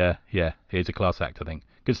he's a class act, I think.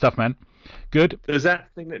 Good stuff, man. Good. There's that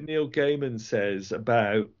thing that Neil Gaiman says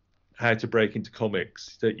about how to break into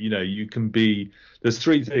comics, that you can be, there's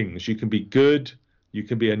three things: you can be good, you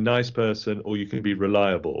can be a nice person, or you can be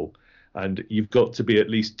reliable. And you've got to be at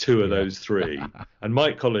least two of those three. And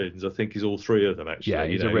Mike Collins, I think, is all three of them, actually. Yeah,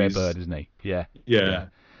 he's a rare bird, isn't he? Yeah.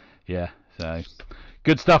 So,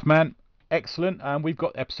 good stuff, man. Excellent. We've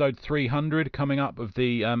got episode 300 coming up of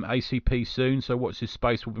the ACP soon. So watch this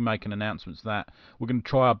space. We'll be making announcements of that. We're going to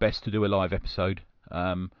try our best to do a live episode.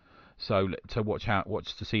 So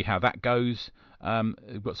watch to see how that goes.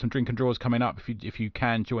 We've got some drink and draws coming up. If you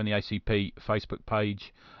can join the ACP Facebook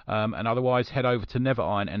page, and otherwise head over to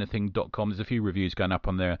neverironanything.com. There's a few reviews going up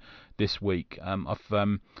on there this week.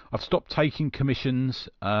 I've stopped taking commissions.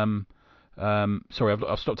 I've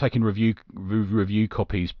stopped taking review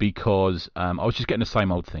copies because I was just getting the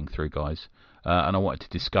same old thing through, guys, and I wanted to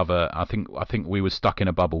discover. I think we were stuck in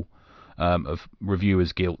a bubble of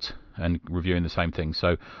reviewers' guilt and reviewing the same thing.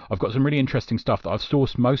 So I've got some really interesting stuff that I've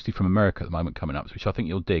sourced mostly from America at the moment coming up, which I think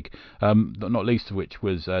you'll dig. Not least of which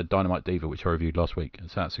was Dynamite Diva, which I reviewed last week.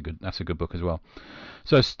 So that's a good book as well.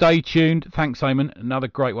 So stay tuned. Thanks, Eamon. Another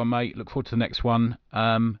great one, mate. Look forward to the next one.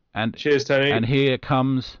 And cheers, Tony. And here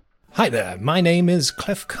comes. Hi there. My name is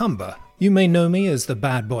Clef Cumber. You may know me as the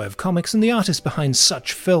bad boy of comics and the artist behind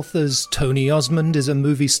such filth as Tony Osmond is a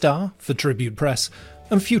movie star for Tribute Press,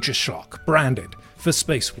 and Future Schlock, branded for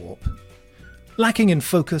Space Warp. Lacking in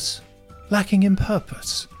focus, lacking in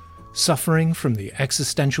purpose, suffering from the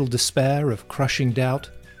existential despair of crushing doubt.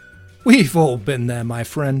 We've all been there, my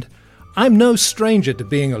friend. I'm no stranger to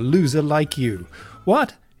being a loser like you.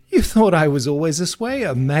 What? You thought I was always this way,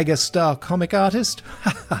 a mega-star comic artist?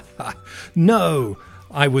 No,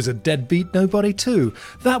 I was a deadbeat nobody too.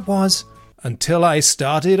 That was until I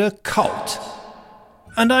started a cult.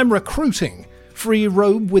 And I'm recruiting. Free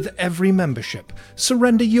robe with every membership.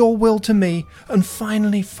 Surrender your will to me and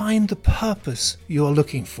finally find the purpose you're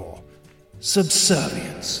looking for.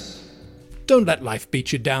 Subservience. Don't let life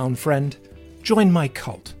beat you down, friend. Join my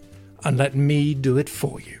cult and let me do it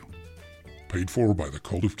for you. paid for by the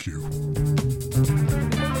Cult of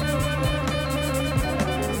Q.